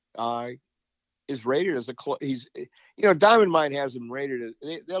is rated as Diamond Mine has him rated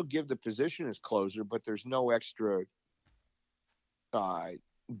as, they'll give the position as closer, but there's no extra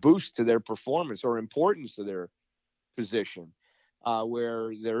boost to their performance or importance to their position,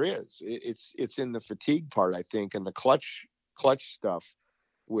 where there is. It's in the fatigue part, I think, and the clutch stuff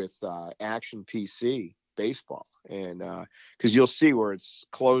with Action PC Baseball, and because you'll see where it's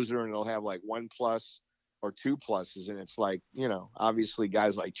closer and it'll have like 1+ or 2+, and it's like, obviously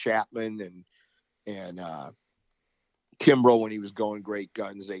guys like Chapman and Kimbrel, when he was going great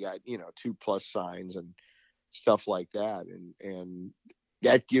guns, they got 2+ signs and stuff like that, and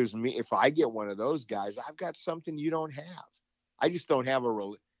that gives me, if I get one of those guys, I've got something you don't have. I just don't have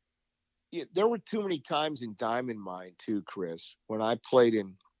there were too many times in Diamond Mine too, Chris, when I played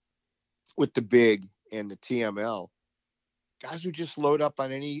with the big and the TML, guys would just load up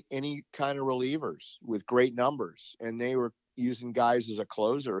on any kind of relievers with great numbers, and they were using guys as a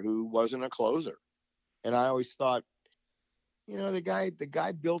closer who wasn't a closer. And I always thought, the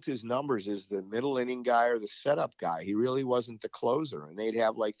guy built his numbers as the middle inning guy or the setup guy. He really wasn't the closer, and they'd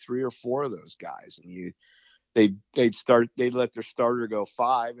have like 3 or 4 of those guys, and they'd let their starter go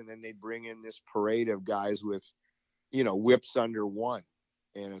 5, and then they'd bring in this parade of guys with, whips under 1.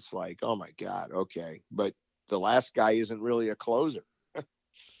 And it's like, oh my God, okay, but the last guy isn't really a closer.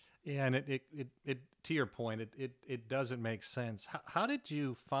 Yeah, and it to your point, it doesn't make sense. How did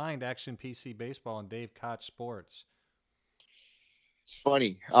you find Action PC Baseball and Dave Koch Sports? It's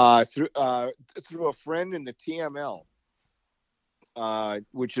funny, through a friend in the TML,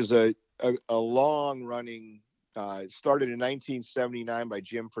 which is a long running, started in 1979 by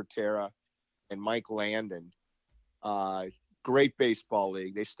Jim Pertera and Mike Landon. Great baseball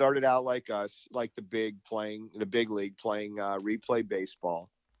league. They started out like us, like the big league, playing replay baseball,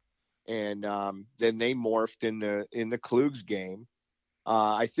 and then they morphed in the Kluges game.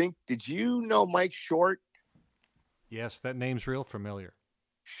 I think, did you know Mike Short? Yes, that name's real familiar.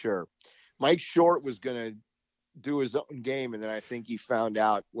 Sure. Mike Short was going to do his own game, and then I think he found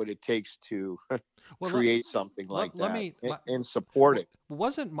out what it takes to create something like that and support it.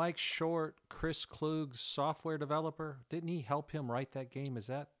 Wasn't Mike Short Chris Kluge's software developer? Didn't he help him write that game?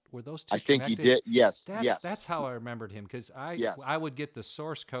 Were those two I think connected? he did. Yes. That's how I remembered him, because I would get the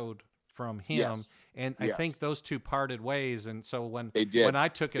source code from him, and I think those two parted ways. And so when I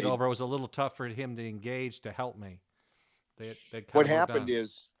took it over, it was a little tough for him to engage to help me. What happened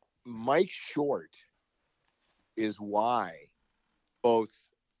is Mike Short is why both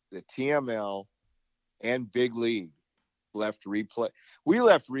the TML and Big League left replay. We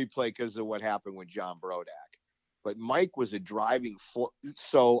left replay because of what happened with John Brodak, but Mike was a driving force.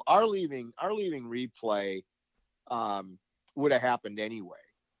 So our leaving replay would have happened anyway.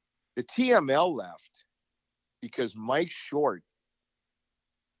 The TML left because Mike Short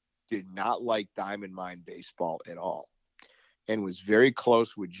did not like Diamond Mine Baseball at all, and was very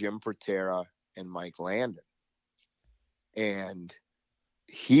close with Jim Pertera and Mike Landon. And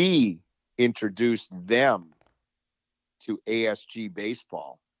he introduced them to ASG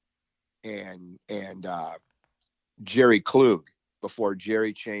Baseball and Jerry Kluge, before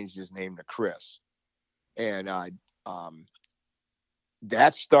Jerry changed his name to Chris. And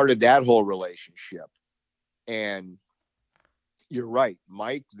that started that whole relationship. And you're right,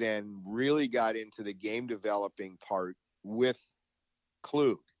 Mike then really got into the game developing part with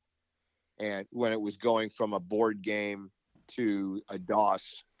Kluge, and when it was going from a board game to a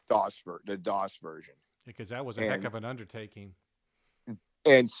the DOS version, because that was a heck of an undertaking.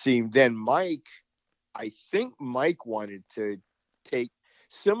 And see, then I think Mike wanted to take,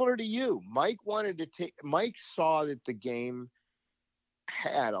 similar to you, Mike saw that the game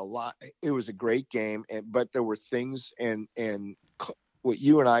had a lot. It was a great game, but there were things, and what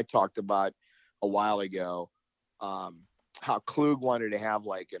you and I talked about a while ago, how Kluge wanted to have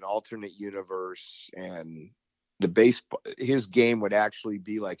like an alternate universe, and his game would actually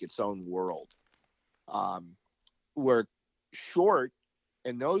be like its own world, where Short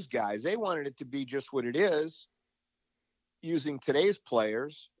and those guys, they wanted it to be just what it is, using today's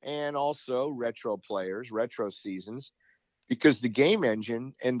players and also retro players, retro seasons, because the game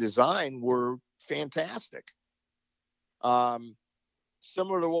engine and design were fantastic. Um,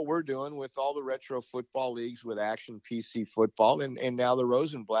 Similar to what we're doing with all the retro football leagues with Action PC Football, and now the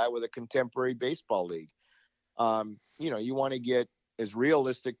Rosenblatt with a contemporary baseball league. You want to get as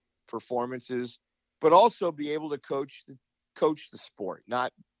realistic performances, but also be able to coach the sport,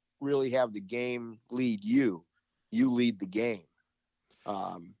 not really have the game lead you. You lead the game.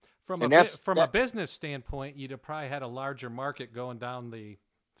 From a business standpoint, you'd have probably had a larger market going down the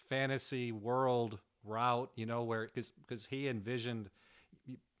fantasy world route, where because he envisioned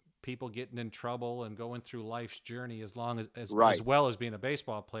people getting in trouble and going through life's journey as well as being a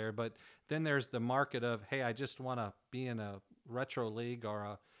baseball player. But then there's the market of, hey, I just want to be in a retro league or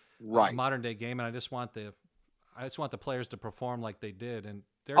a modern day game, and I just want the players to perform like they did. And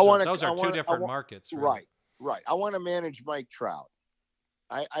those are two different markets. Really. Right. I want to manage Mike Trout.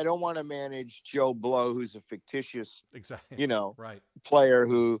 I don't want to manage Joe Blow, who's a fictitious, player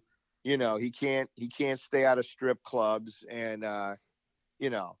who, he can't stay out of strip clubs and, and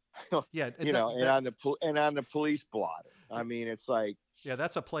on the police blotter. I mean, it's like,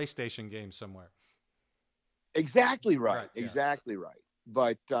 that's a PlayStation game somewhere. Exactly right. Exactly right.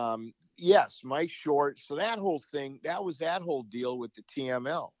 But yes, Mike Short. So that whole deal with the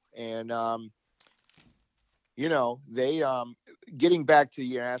TML, and they getting back to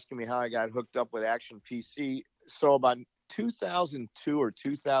you asking me how I got hooked up with Action PC. So about 2002 or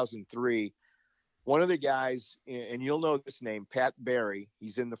 2003, one of the guys, and you'll know this name, Pat Barry.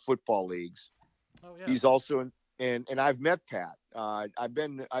 He's in the football leagues. Oh yeah. He's also in, and I've met Pat. I've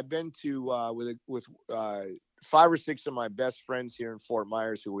been to with 5 or 6 of my best friends here in Fort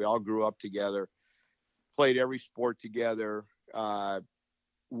Myers, who we all grew up together, played every sport together.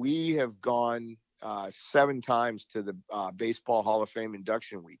 We have gone 7 times to the Baseball Hall of Fame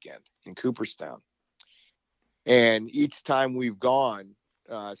induction weekend in Cooperstown. And each time we've gone,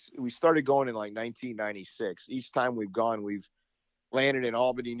 we started going in like 1996. Each time we've gone, we've landed in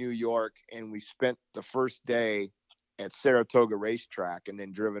Albany, New York, and we spent the first day at Saratoga Racetrack and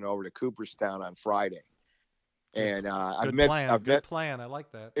then driven over to Cooperstown on Friday. And Good plan. I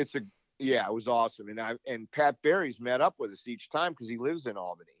like that. It was awesome. And Pat Barry's met up with us each time because he lives in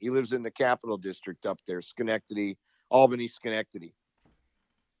Albany. He lives in the Capital District up there, Albany, Schenectady.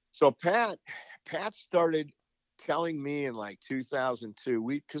 So Pat started telling me in like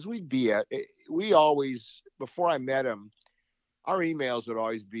 2002, before I met him, our emails would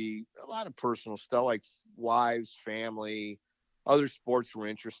always be a lot of personal stuff, like wives, family, other sports we're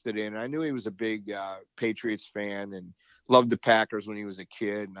interested in. I knew he was a big Patriots fan and loved the Packers when he was a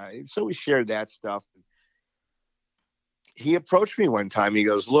kid. So we shared that stuff. He approached me one time. He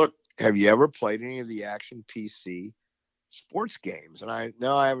goes, "Look, have you ever played any of the Action PC sports games?" And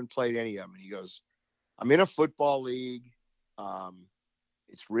no, I haven't played any of them. And he goes, "I'm in a football league.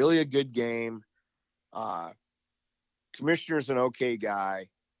 It's really a good game. Commissioner's an okay guy.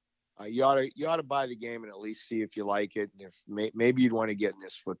 You ought to buy the game and at least see if you like it, and if maybe you'd want to get in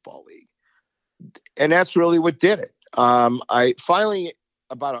this football league." And that's really what did it. I finally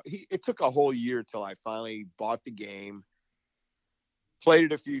it took a whole year till I finally bought the game, played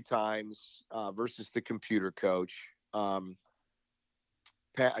it a few times versus the computer coach. I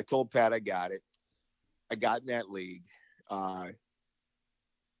told Pat I got it. I got in that league, and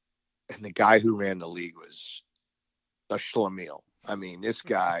the guy who ran the league was a schlemiel. I mean, this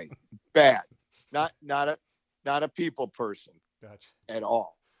guy, bad, not a people person. Gotcha. At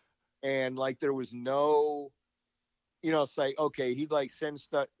all. And like, there was no, it's like, okay, he'd send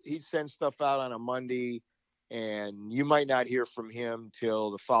stuff out on a Monday, and you might not hear from him till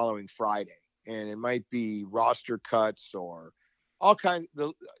the following Friday. And it might be roster cuts or all kinds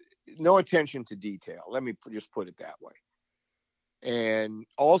of, no attention to detail. Let me just put it that way. And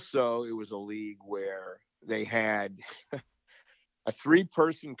also, it was a league where they had a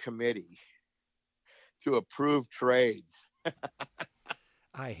 3-person committee to approve trades.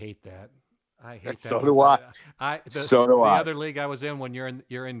 I hate that. I hate that. So do I. So do I. The other league I was in, when you're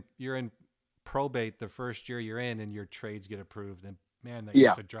in probate the first year you're in, and your trades get approved, and man, that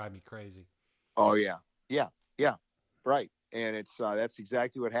used to drive me crazy. Oh yeah, right. And it's that's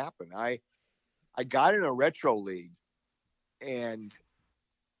exactly what happened. I got in a retro league, and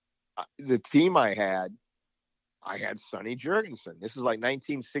the team I had Sonny Jurgensen. This is like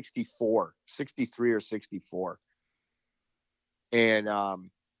 1964, 63 or 64. And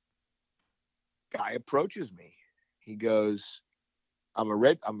guy approaches me. He goes, I'm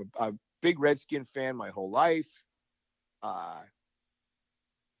a big Redskin fan my whole life.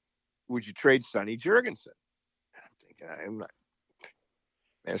 would you trade Sonny Jurgensen? And I'm thinking, I'm not.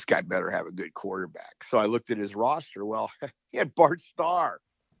 Man, this guy better have a good quarterback. So I looked at his roster. Well, he had Bart Starr.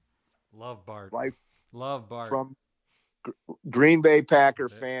 Love Bart. Life Love Bart. from Green Bay Packer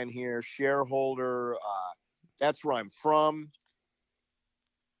fan here, shareholder. That's where I'm from.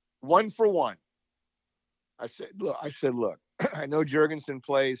 1 for 1. I said, look, I know Jurgensen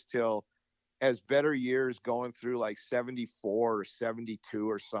plays till has better years going through like 74 or 72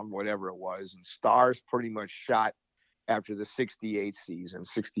 or some whatever it was, and Starr's pretty much shot after the 68 season.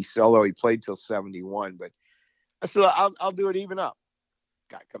 60 solo, he played till 71, but I said I'll do it even up.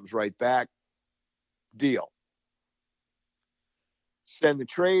 Guy comes right back. Deal. Send the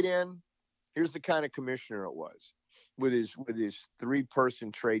trade in. Here's the kind of commissioner it was with his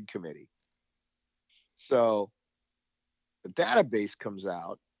 3-person trade committee. So the database comes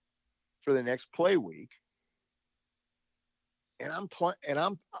out for the next play week, and I'm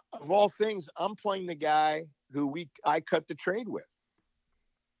of all things, I'm playing the guy who I cut the trade with.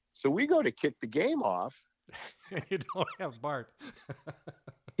 So we go to kick the game off. You don't have Bart.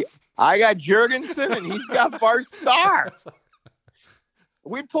 I got Jurgensen and he's got Bart Starr.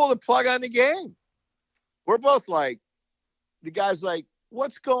 We pull the plug on the game. We're both like, the guy's like,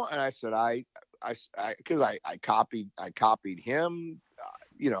 what's going on? And I said, because I copied him,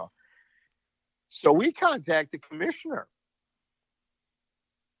 So we contact the commissioner.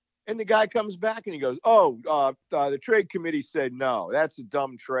 And the guy comes back and he goes, the trade committee said no. That's a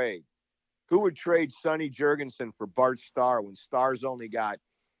dumb trade. Who would trade Sonny Jurgensen for Bart Starr when Starr's only got,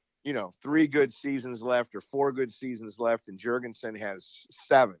 3 good seasons left or 4 good seasons left, and Jurgensen has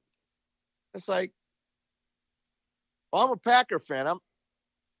 7? It's like, well, I'm a Packer fan.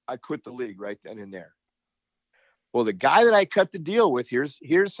 I quit the league right then and there. Well, the guy that I cut the deal with,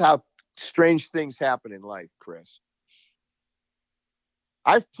 here's how strange things happen in life, Chris.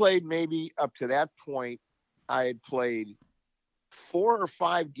 I've played maybe up to that point, I had played 4 or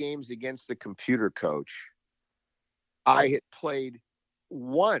 5 games against the computer coach. I had played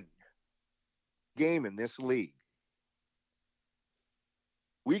 1 game in this league.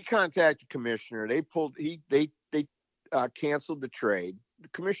 We contacted the commissioner. They canceled the trade. The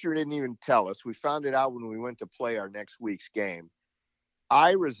commissioner didn't even tell us. We found it out when we went to play our next week's game.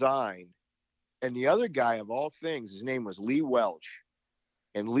 I resigned, and the other guy, of all things, his name was Lee Welch.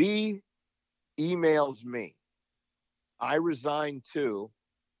 And Lee emails me. I resigned too.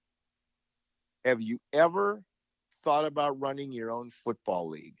 Have you ever thought about running your own football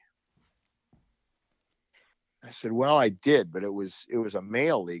league? I said, well, I did, but it was a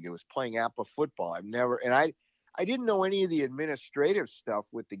male league. It was playing APA football. I didn't know any of the administrative stuff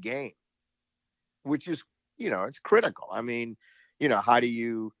with the game, which is, it's critical. I mean, how do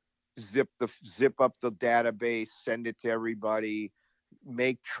you zip up the database, send it to everybody,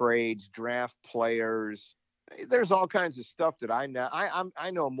 make trades, draft players? There's all kinds of stuff that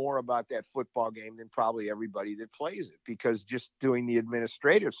I know more about that football game than probably everybody that plays it, because just doing the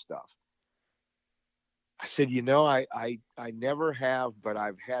administrative stuff. I said, I never have, but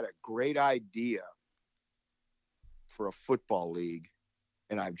I've had a great idea for a football league,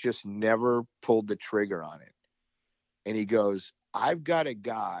 and I've just never pulled the trigger on it. And he goes, I've got a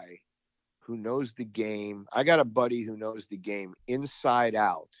guy who knows the game. I got a buddy who knows the game inside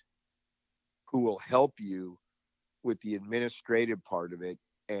out, who will help you with the administrative part of it.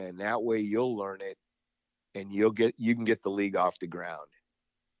 And that way you'll learn it and you can get the league off the ground.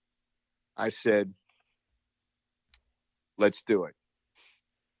 I said, let's do it.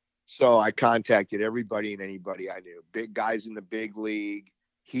 So I contacted everybody and anybody I knew, big guys in the big league.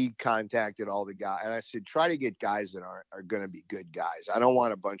 He contacted all the guys, and I said, try to get guys that are going to be good guys. I don't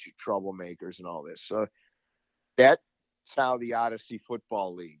want a bunch of troublemakers and all this. So that's how the Odyssey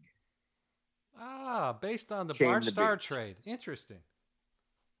Football League. Based on the Bart Starr trade. Interesting.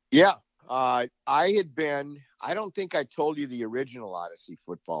 Yeah. I don't think I told you the original Odyssey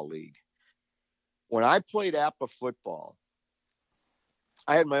Football League. When I played APA football,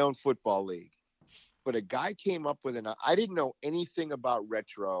 I had my own football league, but a guy came up with I didn't know anything about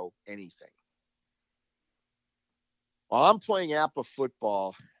retro anything. While I'm playing APA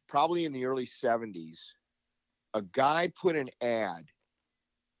football, probably in the early 70s, a guy put an ad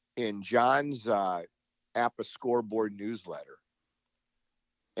in John's APA scoreboard newsletter.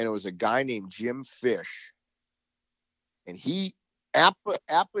 And it was a guy named Jim Fish. And APA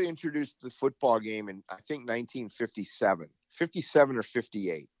introduced the football game in, I think, 1957 or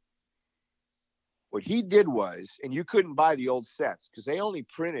 58. What he did was, and you couldn't buy the old sets because they only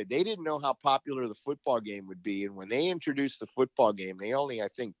printed. They didn't know how popular the football game would be. And when they introduced the football game, they only, I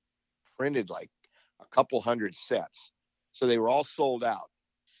think, printed like a couple hundred sets. So they were all sold out.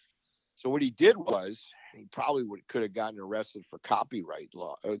 So what he did was he probably could have gotten arrested for copyright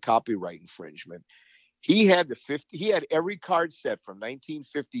infringement. He had he had every card set from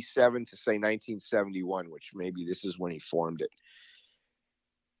 1957 to say 1971, which maybe this is when he formed it.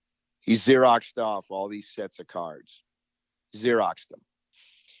 He Xeroxed off all these sets of cards, Xeroxed them.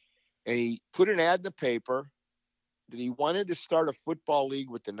 And he put an ad in the paper that he wanted to start a football league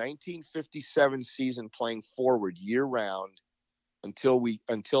with the 1957 season playing forward year round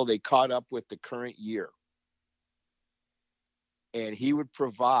until they caught up with the current year. And he would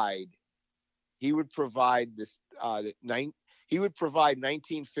provide this he would provide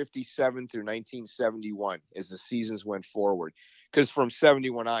 1957 through 1971 as the seasons went forward, because from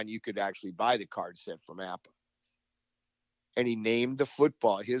 71 on you could actually buy the card set from APBA. And he named the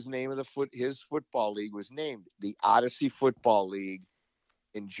football. His football league was named the Odyssey Football League.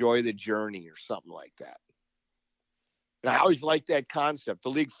 Enjoy the journey, or something like that. And I always liked that concept. The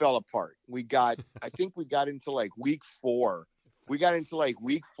league fell apart. I think we got into like week 4. We got into like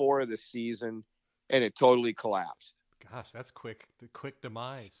week 4 of the season, and it totally collapsed. Gosh, that's quick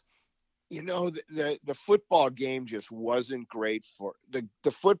demise. You know, the football game just wasn't great for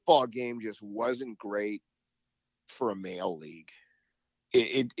the football game just wasn't great for a male league.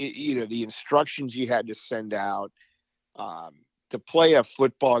 It you know, the instructions you had to send out to play a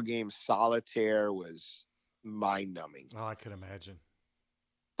football game solitaire was mind-numbing. Oh, I could imagine.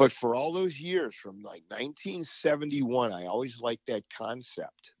 But for all those years, from like 1971, I always liked that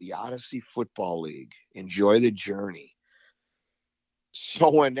concept, the Odyssey Football League. Enjoy the journey. So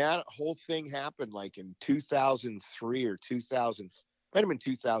when that whole thing happened, like in 2003 or 2000, might have been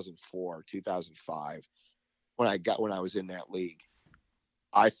 2004, 2005, when I was in that league,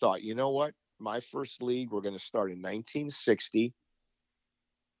 I thought, you know what? My first league, we're going to start in 1960.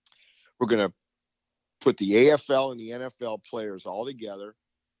 We're going to put the AFL and the NFL players all together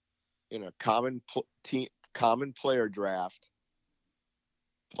in a common player draft,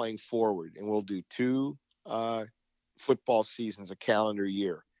 playing forward, and we'll do 2 football seasons a calendar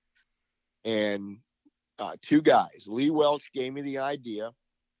year. And 2 guys, Lee Welch gave me the idea,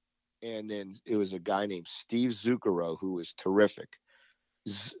 and then it was a guy named Steve Zucchero who was terrific.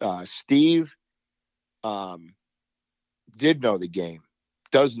 Steve does know the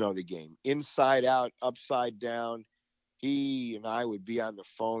game inside out, upside down. He and I would be on the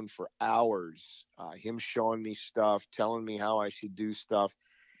phone for hours, him showing me stuff, telling me how I should do stuff.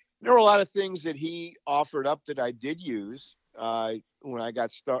 There were a lot of things that he offered up that I did use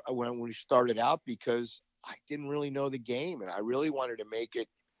when we started out, because I didn't really know the game, and I really wanted to make it.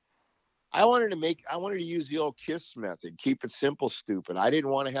 I wanted to use the old KISS method, keep it simple, stupid. I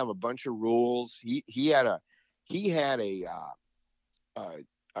didn't want to have a bunch of rules. He had a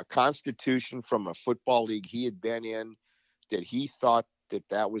constitution from a football league he had been in, that he thought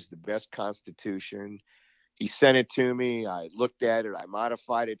that was the best constitution. He sent it to me. I looked at it. I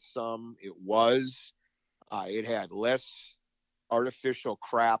modified it some. It had less artificial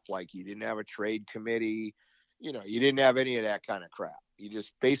crap, like you didn't have a trade committee. You know, you didn't have any of that kind of crap. You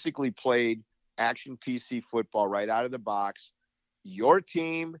just basically played action PC football right out of the box. Your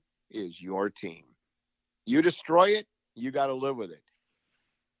team is your team. You destroy it, you got to live with it.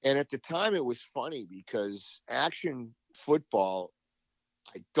 And at the time, it was funny because action football,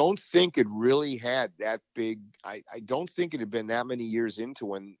 I don't think it really had that big. I don't think it had been that many years into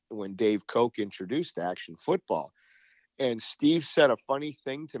when Dave Koch introduced action football. And Steve said a funny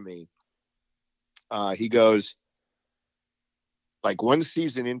thing to me. He goes, like one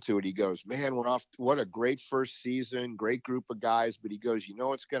season into it, he goes, man, we're off. What a great first season, great group of guys. But he goes, you know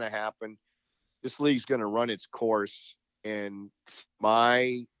what's going to happen? This league's going to run its course. And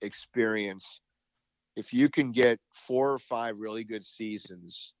my experience, if you can get 4 or 5 really good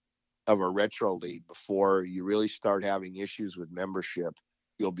seasons of a retro league before you really start having issues with membership,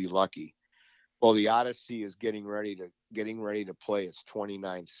 you'll be lucky. Well, the Odyssey is getting ready to play its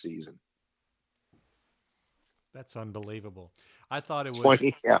 29th season. That's unbelievable. I thought it was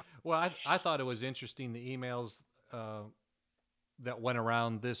 20, yeah. Well, I thought it was interesting, the emails that went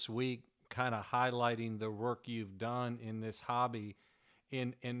around this week, kind of highlighting the work you've done in this hobby,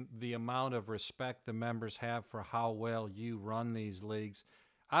 in the amount of respect the members have for how well you run these leagues.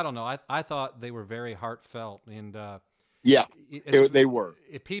 I don't know. I thought they were very heartfelt, and yeah, they were.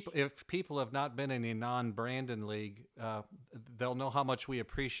 If people have not been in a non-Brandon league, they'll know how much we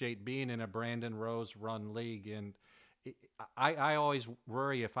appreciate being in a Brandon Rose run league. And I always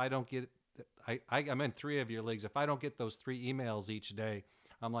worry if I don't get. I'm in 3 of your leagues. If I don't get those 3 emails each day,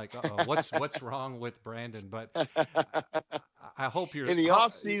 I'm like, uh-oh, what's wrong with Brandon? But I hope you're. In the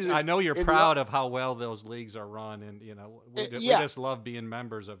off season, I know you're proud of how well those leagues are run, and we yeah, just love being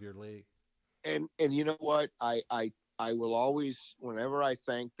members of your league. and you know what? I will always, whenever I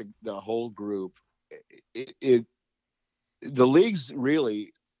thank the whole group, it the leagues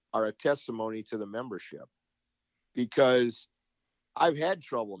really are a testimony to the membership, because I've had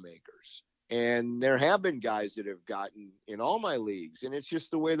troublemakers, and there have been guys that have gotten in all my leagues, and it's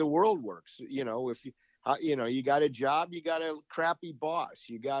just the way the world works. If you got a job, you got a crappy boss,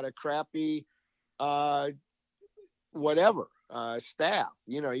 you got a crappy uh, whatever staff.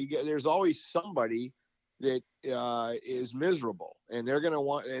 There's always somebody that is miserable, and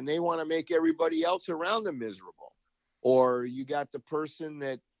they want to make everybody else around them miserable. Or you got the person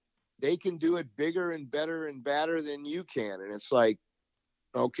that they can do it bigger and better and badder than you can, and it's like,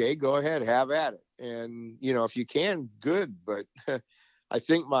 okay, go ahead, have at it. And if you can, good. But I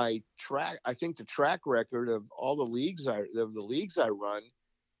think the track record of all the leagues I run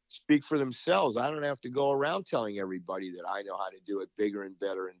speak for themselves. I don't have to go around telling everybody that I know how to do it bigger and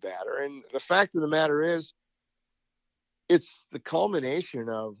better and badder. And the fact of the matter is, it's the culmination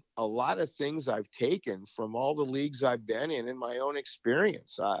of a lot of things I've taken from all the leagues I've been in my own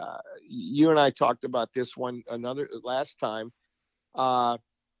experience. You and I talked about this one another last time.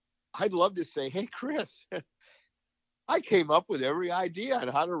 I'd love to say, hey, Chris, I came up with every idea on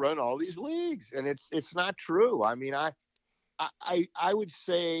how to run all these leagues, and it's not true. I mean, I would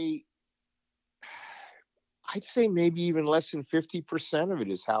say, I'd say maybe even less than 50% of it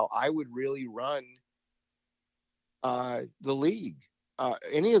is how I would really run the league,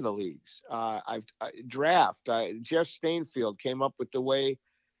 any of the leagues. Draft. Jeff Stainfield came up with the way,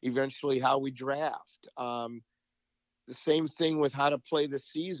 eventually, how we draft. The same thing with how to play the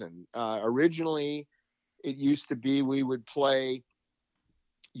season. Originally, it used to be we would play.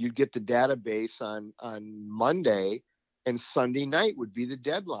 You'd get the database on Monday, and Sunday night would be the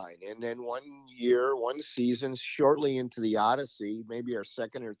deadline. And then one season, shortly into the Odyssey, maybe our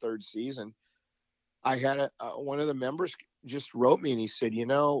second or third season, I had one of the members just wrote me, and he said,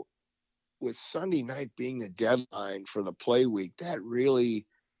 with Sunday night being the deadline for the play week, that really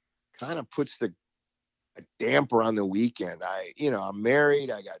kind of puts a damper on the weekend. I'm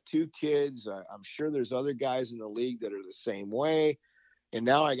married. I got 2 kids. I'm sure there's other guys in the league that are the same way. And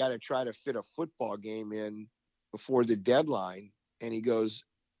now I got to try to fit a football game in before the deadline. And he goes,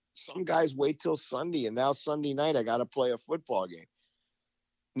 some guys wait till Sunday, and now Sunday night I got to play a football game.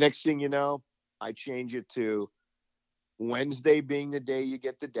 Next thing you know, I change it to Wednesday being the day you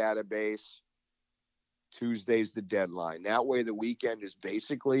get the database. Tuesday's the deadline. That way the weekend is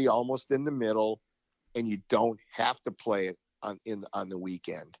basically almost in the middle, and you don't have to play it on the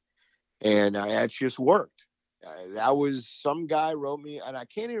weekend. And that's just worked. That was, some guy wrote me, and I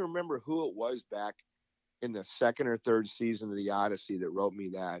can't even remember who it was back in the second or third season of the Odyssey that wrote me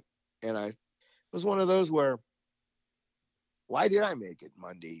that. And it was one of those where, why did I make it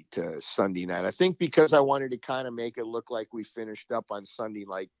Monday to Sunday night? I think because I wanted to kind of make it look like we finished up on Sunday,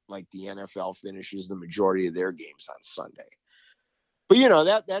 like the NFL finishes the majority of their games on Sunday. But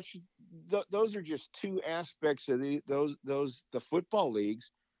those are just 2 aspects of the football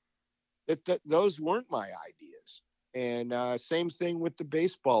leagues. Those weren't my ideas. And same thing with the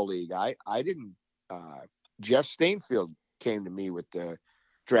baseball league. I didn't. Jeff Stainfield came to me with the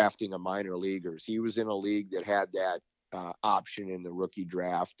drafting of minor leaguers. He was in a league that had that option in the rookie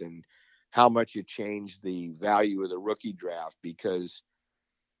draft, and how much it changed the value of the rookie draft, because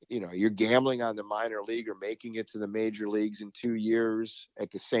you're gambling on the minor league or making it to the major leagues in 2 years.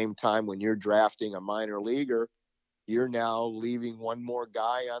 At the same time, when you're drafting a minor leaguer, you're now leaving one more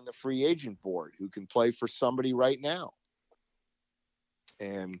guy on the free agent board who can play for somebody right now.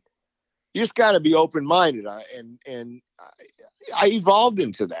 And you just got to be open-minded. And I evolved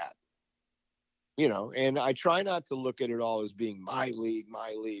into that, and I try not to look at it all as being my league.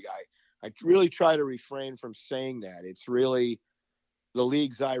 I really try to refrain from saying that. It's really the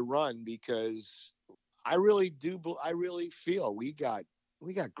leagues I run, because I really feel we got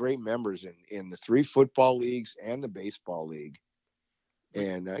great members in the 3 football leagues and the baseball league.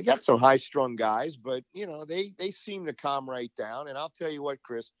 And you got some high-strung guys, but they seem to calm right down. And I'll tell you what,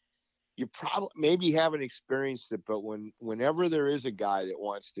 Chris, you probably maybe haven't experienced it, but whenever there is a guy that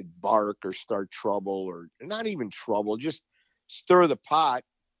wants to bark or start trouble, or not even trouble, just stir the pot,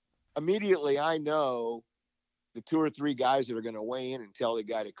 immediately I know the 2 or 3 guys that are going to weigh in and tell the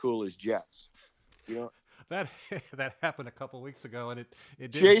guy to cool his jets. that that happened a couple weeks ago, and it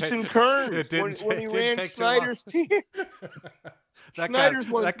didn't take Jason Kearns, it didn't when he it didn't ran take too long. Schneider's team. that got Schneider's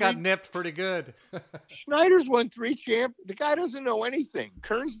won that got three. nipped pretty good. Schneider's won three The guy doesn't know anything.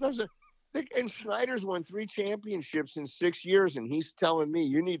 Kearns doesn't. And Schneider's won 3 championships in 6 years, and he's telling me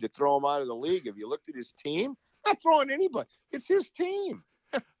you need to throw him out of the league. Have you looked at his team? Not throwing anybody. It's his team.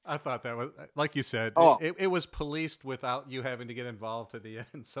 I thought that was, like you said, Oh, it was policed without you having to get involved to the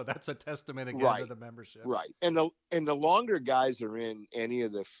end. So that's a testament again right, to the membership. right. And the longer guys are in any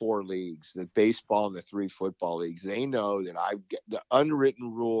of the 4 leagues, the baseball and the 3 football leagues, they know that I've got the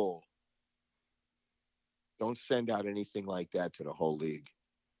unwritten rule. Don't send out anything like that to the whole league.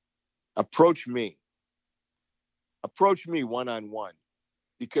 Approach me one-on-one,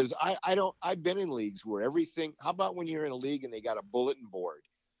 because I've been in leagues where everything, how about when you're in a league and they got a bulletin board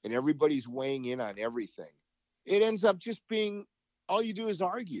and everybody's weighing in on everything? It ends up just being, all you do is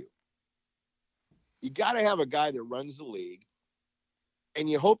argue. You got to have a guy that runs the league, and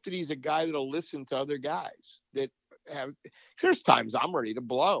you hope that he's a guy that'll listen to other guys that have, there's times I'm ready to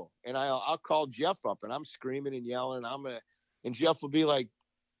blow, and I'll call Jeff up and I'm screaming and yelling. And Jeff will be like,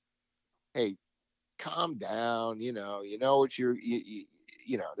 hey, calm down. You know what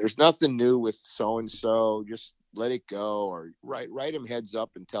there's nothing new with so-and-so. Just let it go, or write him heads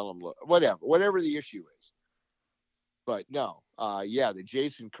up and tell him, look, whatever the issue is. But no, the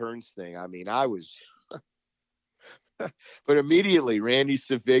Jason Kearns thing. I mean, I was, but immediately Randy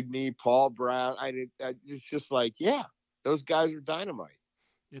Savigny, Paul Brown. It's just like, yeah, those guys are dynamite.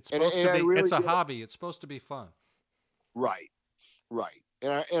 It's supposed to be. Really, it's a hobby. It's supposed to be fun. Right.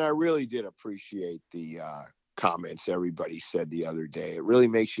 And I really did appreciate the comments everybody said the other day. It really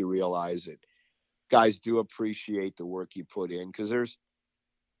makes you realize that guys do appreciate the work you put in, because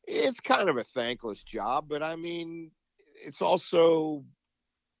it's kind of a thankless job, but I mean, it's also,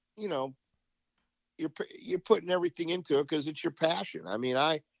 you're putting everything into it because it's your passion. I mean,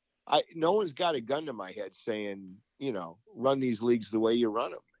 no one's got a gun to my head saying, run these leagues the way you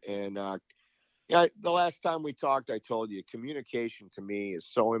run them. And, the last time we talked, I told you communication to me is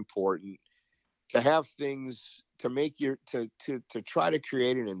so important. To have things to make to try to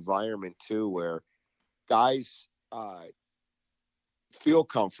create an environment too where guys feel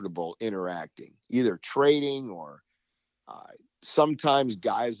comfortable interacting, either trading or sometimes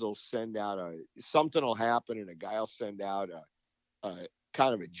guys will send out something will happen and a guy will send out a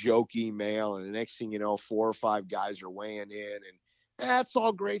kind of a joke email, and the next thing you know, 4 or 5 guys are weighing in, and that's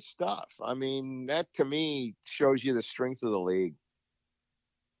all great stuff. I mean, that to me shows you the strength of the league.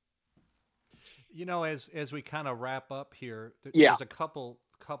 As we kind of wrap up here, there's a couple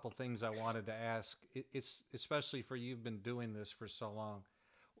things I wanted to ask. It's especially for you've been doing this for so long.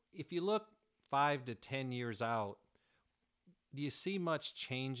 If you look 5 to 10 years out, do you see much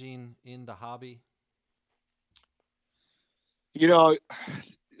changing in the hobby?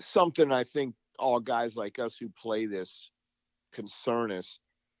 Something I think all guys like us who play this concern us.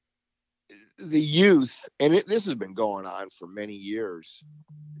 The youth, and this has been going on for many years,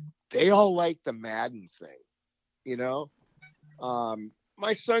 they all like the Madden thing.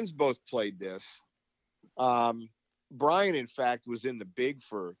 My sons both played this. Brian, in fact, was in the big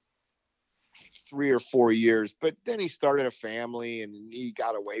for 3 or 4 years, but then he started a family and he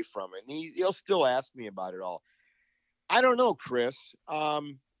got away from it. And he'll still ask me about it all. I don't know, Chris.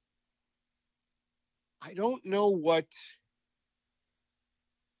 I don't know what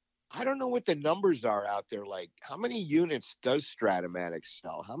the numbers are out there. Like, how many units does Stratomatic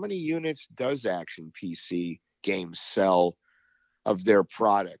sell? How many units does Action PC Games sell of their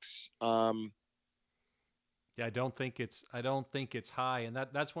products? I don't think it's high, and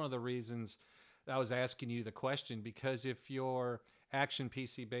that's one of the reasons I was asking you the question, because if your Action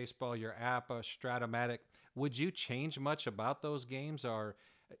PC Baseball, your APBA, Stratomatic, would you change much about those games? Or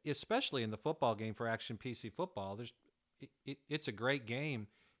especially in the football game for Action PC Football, it's a great game.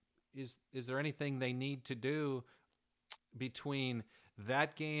 Is there anything they need to do between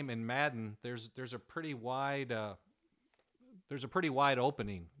that game and Madden? There's a pretty wide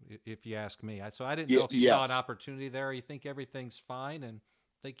opening, if you ask me. So I didn't know if you saw an opportunity there, or you think everything's fine and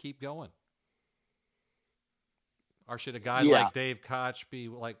they keep going. Or should a guy like Dave Koch be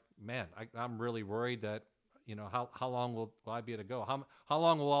like, man, I'm really worried that, how long will I be able to go? How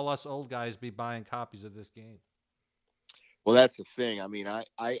long will all us old guys be buying copies of this game? Well, that's the thing. I mean, I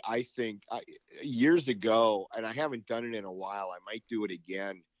think years ago, and I haven't done it in a while, I might do it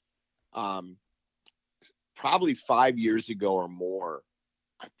again. Probably 5 years ago or more,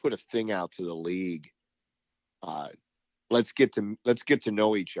 I put a thing out to the league. Let's get to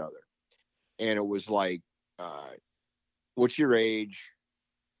know each other. And it was like, what's your age?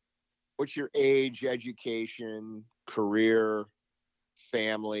 what's your age, education, career,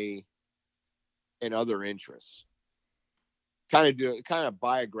 family, and other interests. Kind of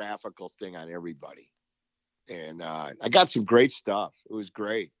biographical thing on everybody. And I got some great stuff. It was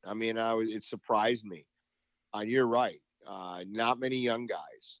great. I mean, it surprised me. And you're right. Not many young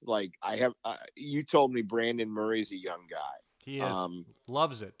guys. Like you told me Brandon Murray's a young guy. He is.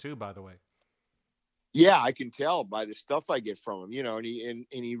 Loves it too, by the way. Yeah, I can tell by the stuff I get from him. And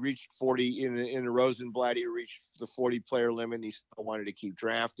he reached 40 in the Rosenblatt. He reached the 40-player limit. And he still wanted to keep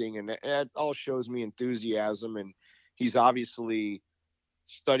drafting, and that all shows me enthusiasm. And he's obviously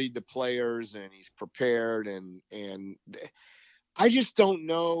studied the players, and he's prepared. And I just don't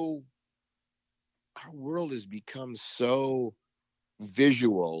know. Our world has become so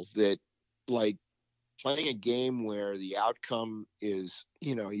visual that, like, playing a game where the outcome is,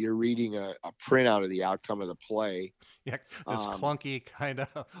 you're reading a printout of the outcome of the play. Yeah, this clunky kind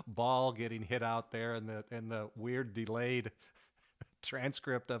of ball getting hit out there, and the weird delayed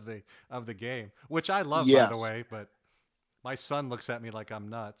transcript of the game, which I love, yes, by the way. But my son looks at me like I'm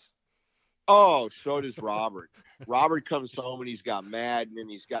nuts. Oh, so does Robert. Robert comes home and he's got Madden, and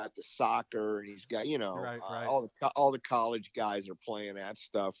he's got the soccer, and he's got right. All the college guys are playing that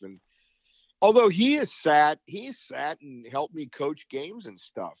stuff. And although he's sat and helped me coach games and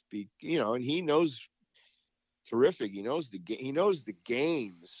stuff, and he knows terrific. He knows the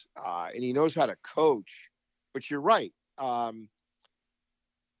games, and he knows how to coach. But you're right.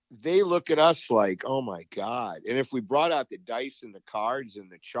 They look at us like, oh my God. And if we brought out the dice and the cards and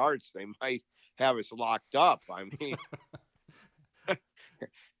the charts, they might have us locked up. I mean,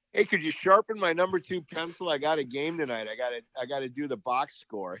 hey, could you sharpen my number 2 pencil? I got a game tonight. I got to do the box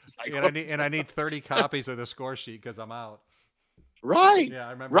score. Like, I need 30 copies of the score sheet because I'm out. Right. Yeah,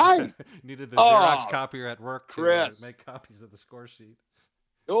 I remember. Right. Needed the Xerox copier at work to make copies of the score sheet.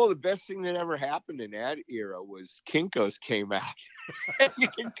 Oh, the best thing that ever happened in that era was Kinko's came out. You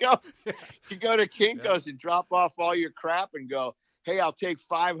go to Kinko's and drop off all your crap and go, hey, I'll take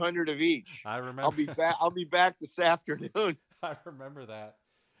 500 of each. I remember. I'll be back this afternoon. I remember that.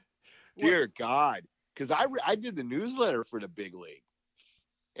 Dear God, because I did the newsletter for the big league,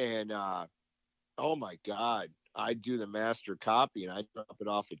 and oh my God, I'd do the master copy and I'd drop it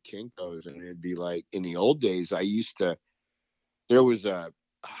off at Kinko's, and it'd be like, in the old days, there was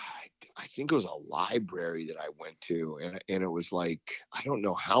I think it was a library that I went to, and it was like, I don't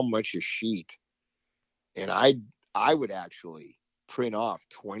know how much a sheet, and I would actually print off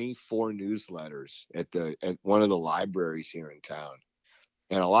 24 newsletters at one of the libraries here in town,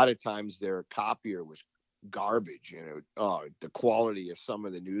 and a lot of times their copier was garbage, and the quality of some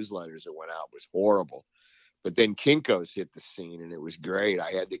of the newsletters that went out was horrible. But then Kinko's hit the scene, and it was great.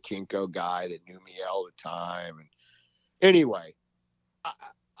 I had the Kinko guy that knew me all the time, and anyway.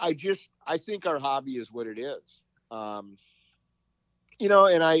 I think our hobby is what it is. And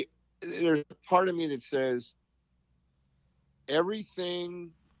there's a part of me that says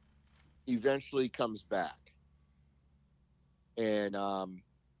everything eventually comes back. And I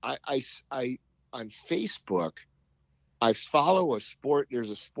on Facebook, I follow there's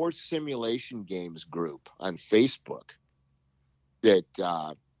a sports simulation games group on Facebook that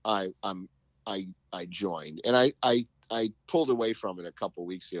I joined, and I pulled away from it a couple of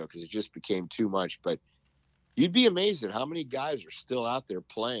weeks ago because it just became too much. But you'd be amazed at how many guys are still out there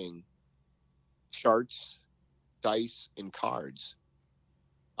playing charts, dice, and cards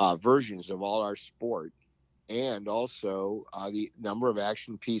versions of all our sport, and also the number of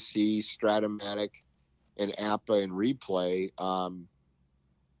Action PC, Stratomatic, and APA and Replay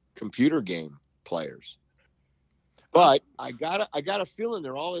computer game players. But I got a feeling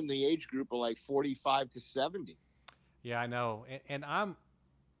they're all in the age group of like 45 to 70. Yeah, I know. And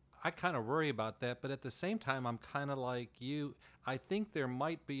I kind of worry about that, but at the same time, I'm kind of like you. I think there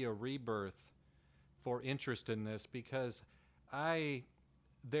might be a rebirth for interest in this, because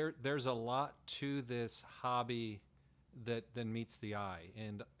there's a lot to this hobby that meets the eye,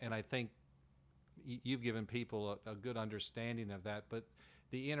 and I think you've given people a good understanding of that. But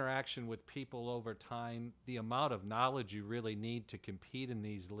the interaction with people over time, the amount of knowledge you really need to compete in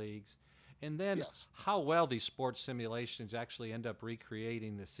these leagues, and then yes, how well these sports simulations actually end up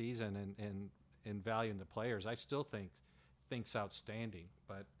recreating the season and valuing the players, I still think's outstanding.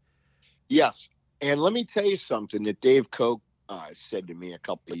 But yes, and let me tell you something that Dave Koch said to me a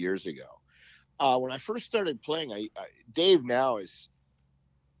couple of years ago. When I first started playing, Dave now is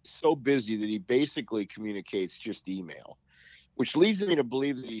so busy that he basically communicates just email, which leads me to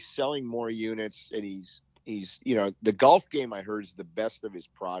believe that he's selling more units, and he's the golf game, I heard, is the best of his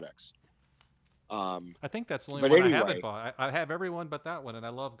products. I think that's the only But one I haven't anyway, bought. I have every one but that one, and I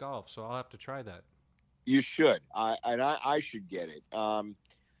love golf, so I'll have to try that. you should. I should get it.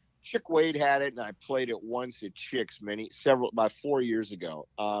 Chick Wade had it, and I played it once at Chick's about 4 years ago.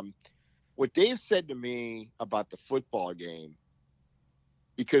 What Dave said to me about the football game,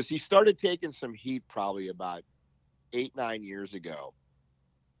 because he started taking some heat probably about 8, 9 years ago.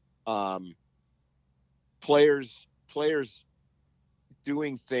 Players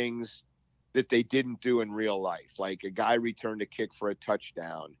doing things that they didn't do in real life, like a guy returned a kick for a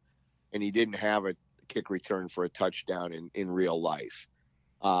touchdown, and he didn't have a kick return for a touchdown in real life.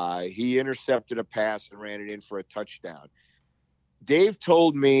 He intercepted a pass and ran it in for a touchdown. Dave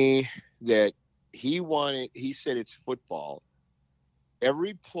told me that he said it's football.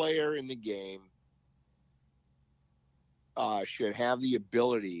 Every player in the game should have the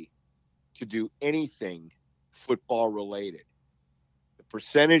ability to do anything football related. The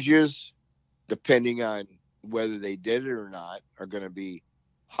percentages, depending on whether they did it or not, are going to be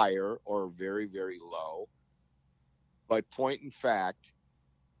higher or very, very low. But point in fact,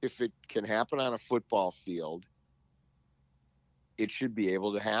 if it can happen on a football field, it should be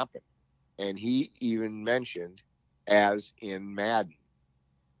able to happen. And he even mentioned as in Madden.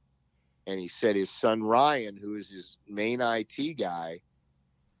 And he said his son Ryan, who is his main IT guy,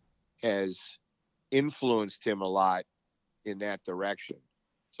 has influenced him a lot in that direction.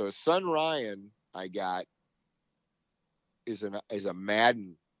 So his son Ryan, I got, is a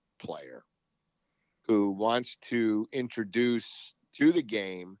Madden player who wants to introduce to the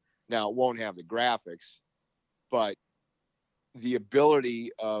game. Now, it won't have the graphics, but the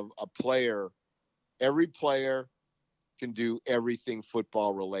ability of a player, every player can do everything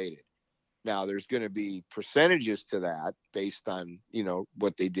football related. Now, there's going to be percentages to that based on,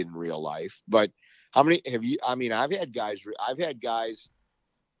 what they did in real life. But how many have you? I mean, I've had guys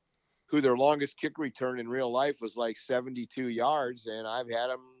who their longest kick return in real life was like 72 yards, and I've had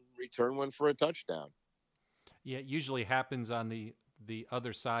them return one for a touchdown. Yeah, it usually happens on the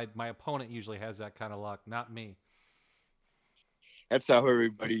other side. My opponent usually has that kind of luck, not me. That's how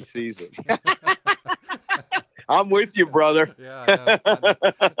everybody sees it. I'm with you, brother. Yeah, I know.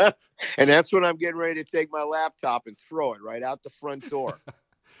 And that's when I'm getting ready to take my laptop and throw it right out the front door.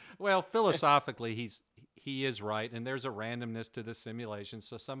 Well, philosophically, he is right, and there's a randomness to the simulation,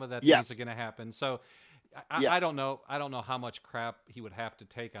 so some of that Yes. things are going to happen. So Yes. I don't know. I don't know how much crap he would have to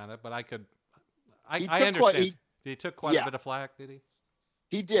take on it, but I could. He I took understand. He took quite Yeah. a bit of flack, did he?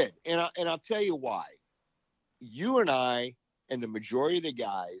 He did, and I'll tell you why. You and I and the majority of the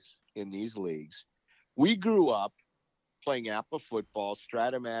guys in these leagues, we grew up playing APA football,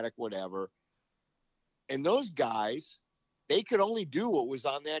 Stratomatic, whatever, and those guys, they could only do what was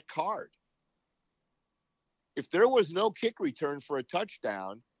on that card. If there was no kick return for a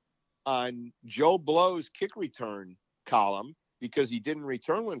touchdown on Joe Blow's kick return column because he didn't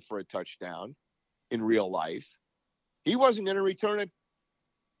return one for a touchdown in real life, he wasn't going to return a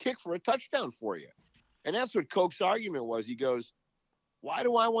kick for a touchdown for you. And that's what Koch's argument was. He goes, why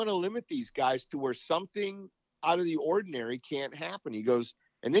do I want to limit these guys to where something out of the ordinary can't happen? He goes,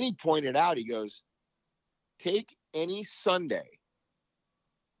 and then he pointed out, he goes, take any Sunday,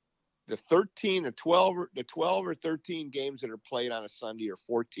 the 12 or 13 games that are played on a Sunday, or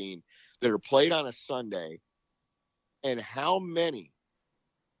 14 that are played on a Sunday, and how many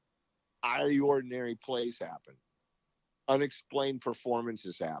out of the ordinary plays happen, unexplained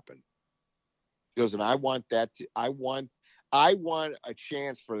performances happen. He goes, and I want a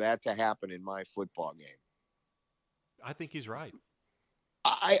chance for that to happen in my football game. I think he's right.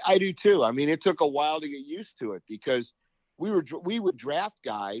 I do too. I mean, it took a while to get used to it because we would draft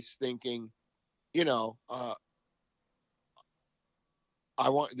guys thinking, I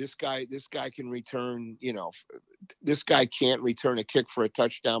want this guy. This guy can return. This guy can't return a kick for a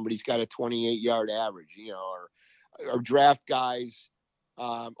touchdown, but he's got a 28-yard average. Or draft guys,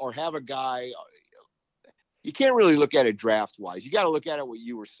 or have a guy. You can't really look at it draft wise. You got to look at it what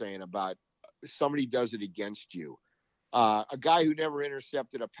you were saying about somebody does it against you. A guy who never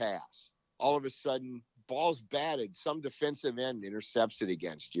intercepted a pass, all of a sudden ball's batted, some defensive end intercepts it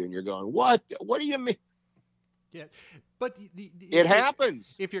against you, and you're going, what do you mean? Yeah, but it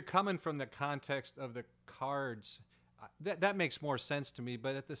happens. If you're coming from the context of the cards, that makes more sense to me.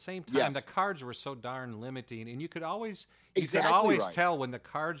 But at the same time, Yes. The cards were so darn limiting, and you could always right. tell when the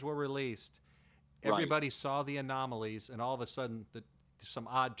cards were released. Right. Everybody saw the anomalies, and all of a sudden, some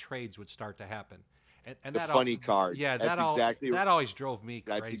odd trades would start to happen. And the that funny card. Yeah, that always drove me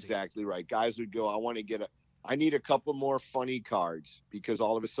crazy. That's exactly right. Guys would go, I need a couple more funny cards, because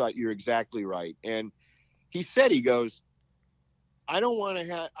all of a sudden, you're exactly right. And he said, he goes, I don't want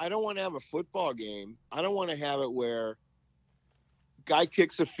to have a football game. I don't want to have it where guy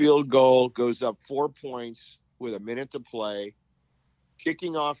kicks a field goal, goes up 4 points with a minute to play,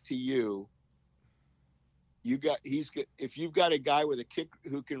 kicking off to you. If you've got a guy with a kick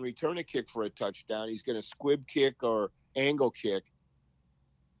who can return a kick for a touchdown, he's going to squib kick or angle kick.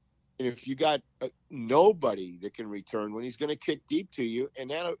 And if you got nobody that can return when he's going to kick deep to you,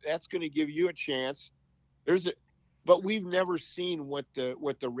 and that's going to give you a chance. But we've never seen what the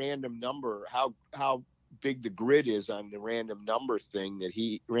random number, how big the grid is on the random number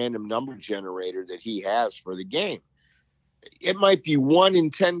generator that he has for the game. It might be 1 in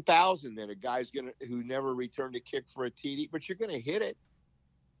 10,000 that a guy's who never returned a kick for a TD, but you're going to hit it.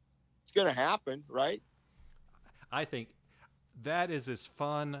 It's going to happen, right? I think that is as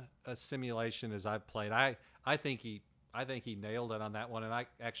fun a simulation as I've played. I think he nailed it on that one, and I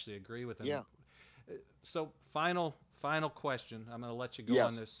actually agree with him. Yeah. So final question. I'm going to let you go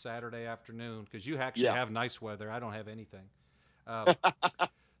on this Saturday afternoon because you actually have nice weather. I don't have anything.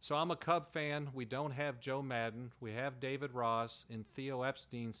 So I'm a Cub fan. We don't have Joe Madden. We have David Ross, and Theo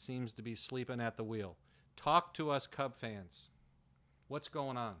Epstein seems to be sleeping at the wheel. Talk to us Cub fans. What's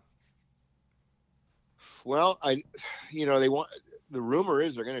going on? Well, the rumor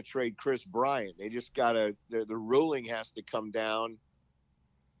is they're going to trade Chris Bryant. They just the ruling has to come down.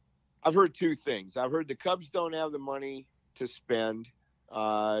 I've heard two things. I've heard the Cubs don't have the money to spend,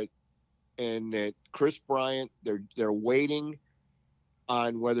 and that Chris Bryant, they're waiting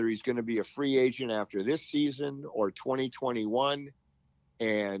on whether he's going to be a free agent after this season or 2021.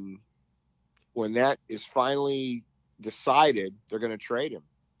 And when that is finally decided, they're going to trade him.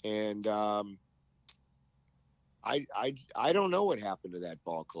 And I don't know what happened to that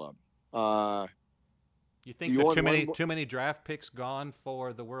ball club. You think too many draft picks gone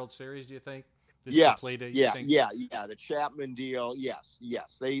for the World Series? Do you think? Yes. Yeah. The Chapman deal. Yes.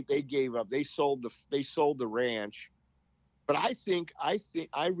 They gave up. They sold the ranch. But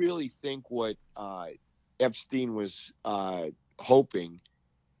I really think what Epstein was hoping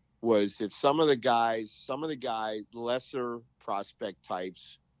was that some of the guys, lesser prospect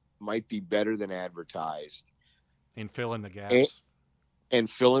types, might be better than advertised. And fill in the gaps. And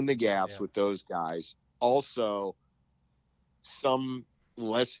fill in the gaps with those guys. Also, some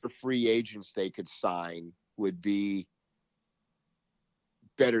lesser free agents they could sign would be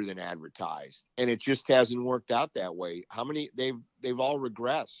better than advertised, and it just hasn't worked out that way. How many they've all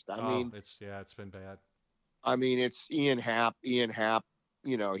regressed? I mean, it's been bad. I mean, it's Ian Happ.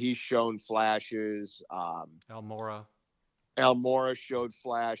 He's shown flashes. Almora showed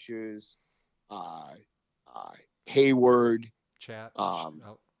flashes. Hayward.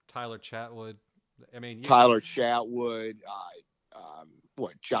 Tyler Chatwood. I mean, Tyler Chatwood.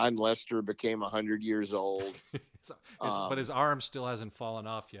 John Lester became 100 years old. But his arm still hasn't fallen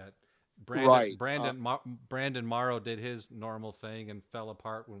off yet. Brandon Morrow did his normal thing and fell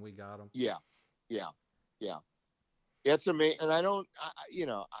apart when we got him. Yeah. It's amazing. And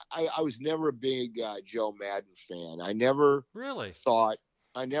I was never a big Joe Madden fan. I never thought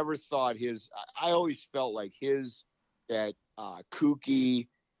I always felt like that kooky,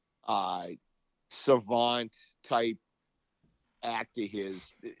 savant type act of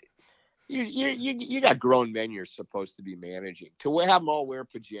his. You got grown men you're supposed to be managing. To have them all wear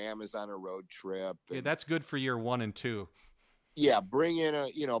pajamas on a road trip. That's good for year 1 and 2. Yeah, bring in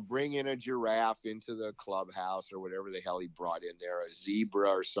a giraffe into the clubhouse or whatever the hell he brought in there, a zebra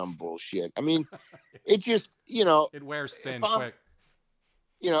or some bullshit. I mean, it just it wears thin quick.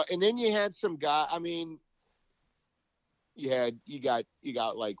 And then you had some guy. I mean, you got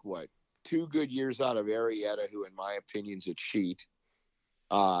like 2 good years out of Arrieta, who in my opinion is a cheat.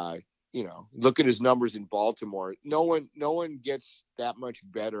 Look at his numbers in Baltimore. No one gets that much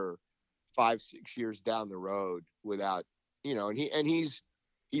better 5-6 years down the road without, and he's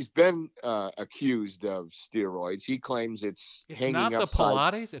been accused of steroids. He claims it's not the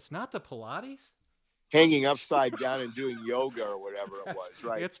Pilates. It's not the Pilates. Hanging upside down and doing yoga or whatever it was,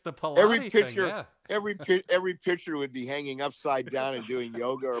 right? It's the Pilates every pitcher would be hanging upside down and doing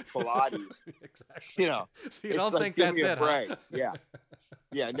yoga or Pilates. Exactly. So you don't think that's it, huh?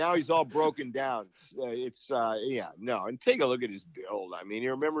 Yeah. Now he's all broken down. And take a look at his build. I mean,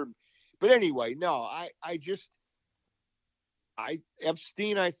 you remember, but anyway, no,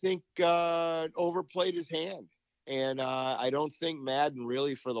 Epstein, I think, overplayed his hand, and I don't think Madden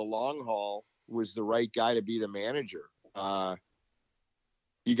really for the long haul was the right guy to be the manager.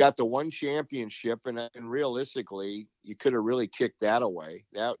 You got the one championship, and realistically, you could have really kicked that away.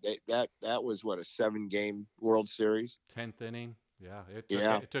 That was a 7-game World Series, 10th inning. Yeah,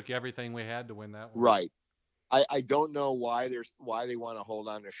 it took everything we had to win that one. Right. I don't know why they want to hold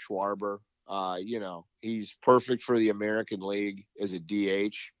on to Schwarber. He's perfect for the American League as a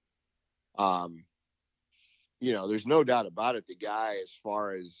DH. Um, there's no doubt about it. The guy, as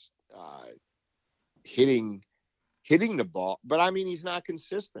far as hitting hitting the ball, but I mean, he's not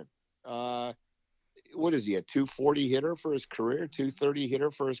consistent. Uh, what is he, a 240 hitter for his career, 230 hitter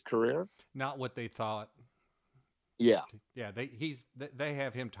for his career? Not what they thought. Yeah. Yeah, they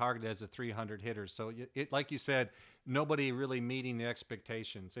have him targeted as a 300 hitter. So it like you said, nobody really meeting the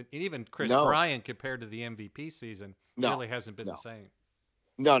expectations. And even Chris No, Bryant compared to the MVP season no, really hasn't been no, the same.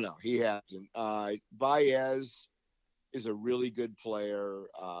 no, he hasn't. Baez is a really good player.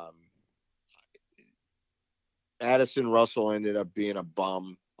 Addison Russell ended up being a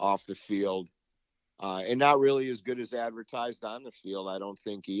bum off the field, and not really as good as advertised on the field, I don't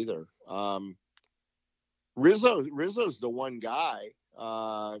think either. Rizzo's the one guy,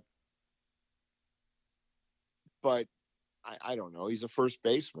 but I don't know. He's a first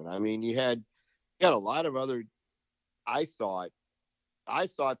baseman. I mean, you had a lot of other. I thought I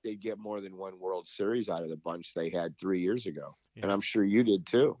thought they'd get more than one World Series out of the bunch they had 3 years ago, and Yeah, I'm sure you did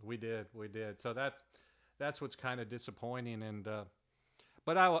too. we did. So that's what's kind of disappointing. And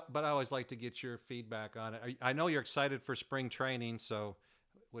but I always like to get your feedback on it. I know you're excited for spring training. So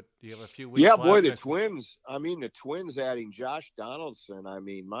what do you have a few weeks Yeah, boy, left? the Twins. I mean, the Twins adding Josh Donaldson. I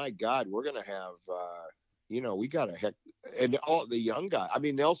mean, my God, we're gonna have. We got a heck, and all the young guy. I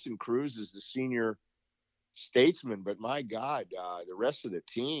mean, Nelson Cruz is the senior statesman, but my God, the rest of the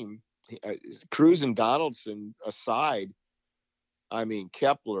team, Cruz and Donaldson aside, I mean,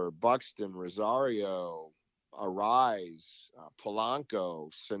 Kepler, Buxton, Rosario, Arise,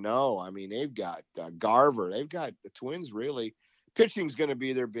 Polanco, Sano. I mean, they've got Garver. They've got the Twins really. Pitching's going to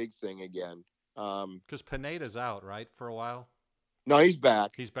be their big thing again. Because Pineda's out, right, for a while. No, he's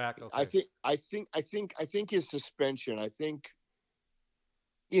back. He's back. I Okay. think. I think his suspension. I think.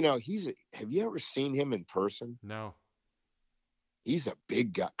 Have you ever seen him in person? No. He's a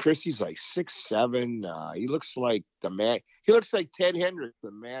big guy. Chris, he's like 6'7". He looks like the man. He looks like Ted Hendricks, the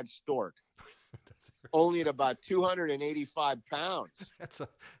Mad Stork, only at about 285 pounds.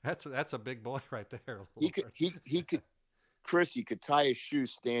 That's a big boy right there. He could he could Chris. He could tie his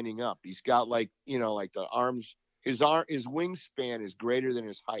shoes standing up. He's got like the arms. His wingspan is greater than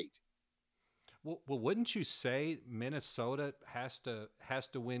his height. Well, wouldn't you say Minnesota has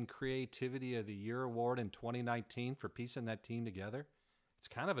to win Creativity of the Year award in 2019 for piecing that team together? It's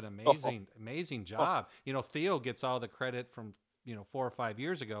kind of an amazing job. Theo gets all the credit from 4 or 5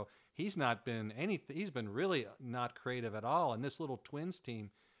 years ago. He's not been anything. He's been really not creative at all. And this little Twins team,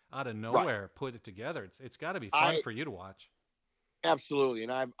 out of Right. nowhere, put it together. It's got to be fun for you to watch. Absolutely,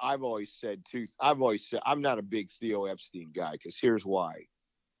 and I've always said too. I've always said I'm not a big Theo Epstein guy because here's why.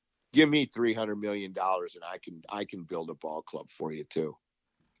 Give me $300 million and I can build a ball club for you too.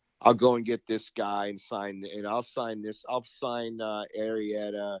 I'll go and get this guy and I'll sign this. I'll sign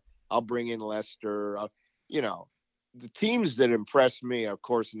Arrieta. I'll bring in Lester. The teams that impress me. Of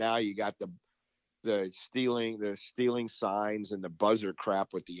course, now you got the stealing signs and the buzzer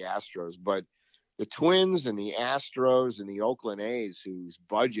crap with the Astros, but the Twins and the Astros and the Oakland A's, whose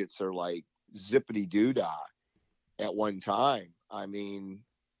budgets are like zippity doo dah at one time. I mean,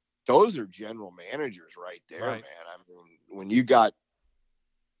 those are general managers right there, Right. man. I mean, when you got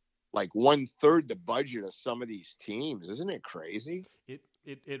like 1/3 the budget of some of these teams, isn't it crazy?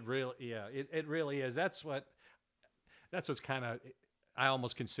 It really, yeah, it really is. That's what's kind of, I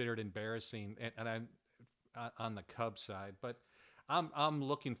almost consider it embarrassing, and I'm on the Cubs side, but I'm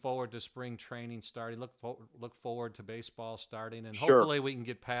looking forward to spring training starting. Look forward to baseball starting, and Sure. hopefully we can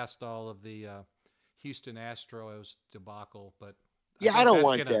get past all of the Houston Astros debacle. But I Yeah, I think don't that's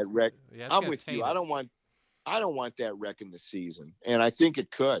want gonna, that wreck. yeah, it's I'm gonna with you. taint it. I don't want that wrecking the season, and I think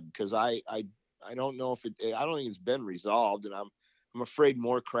it could because I don't know if I don't think it's been resolved, and I'm afraid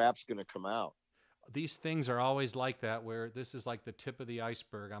more crap's going to come out. These things are always like that, where this is like the tip of the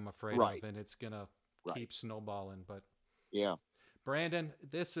iceberg. I'm afraid of, Right. and it's gonna Right. keep snowballing. But Yeah. Brandon,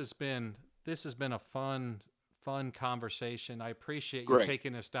 this has been a fun conversation. I appreciate you Great.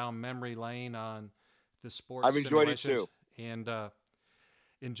 taking us down memory lane on the sports I've enjoyed it simulations, too. and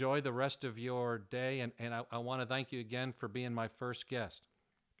enjoy the rest of your day. And I want to thank you again for being my first guest.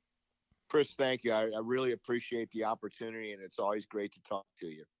 Chris, thank you. I really appreciate the opportunity, and it's always great to talk to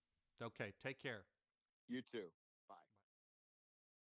you. Okay, take care. You too.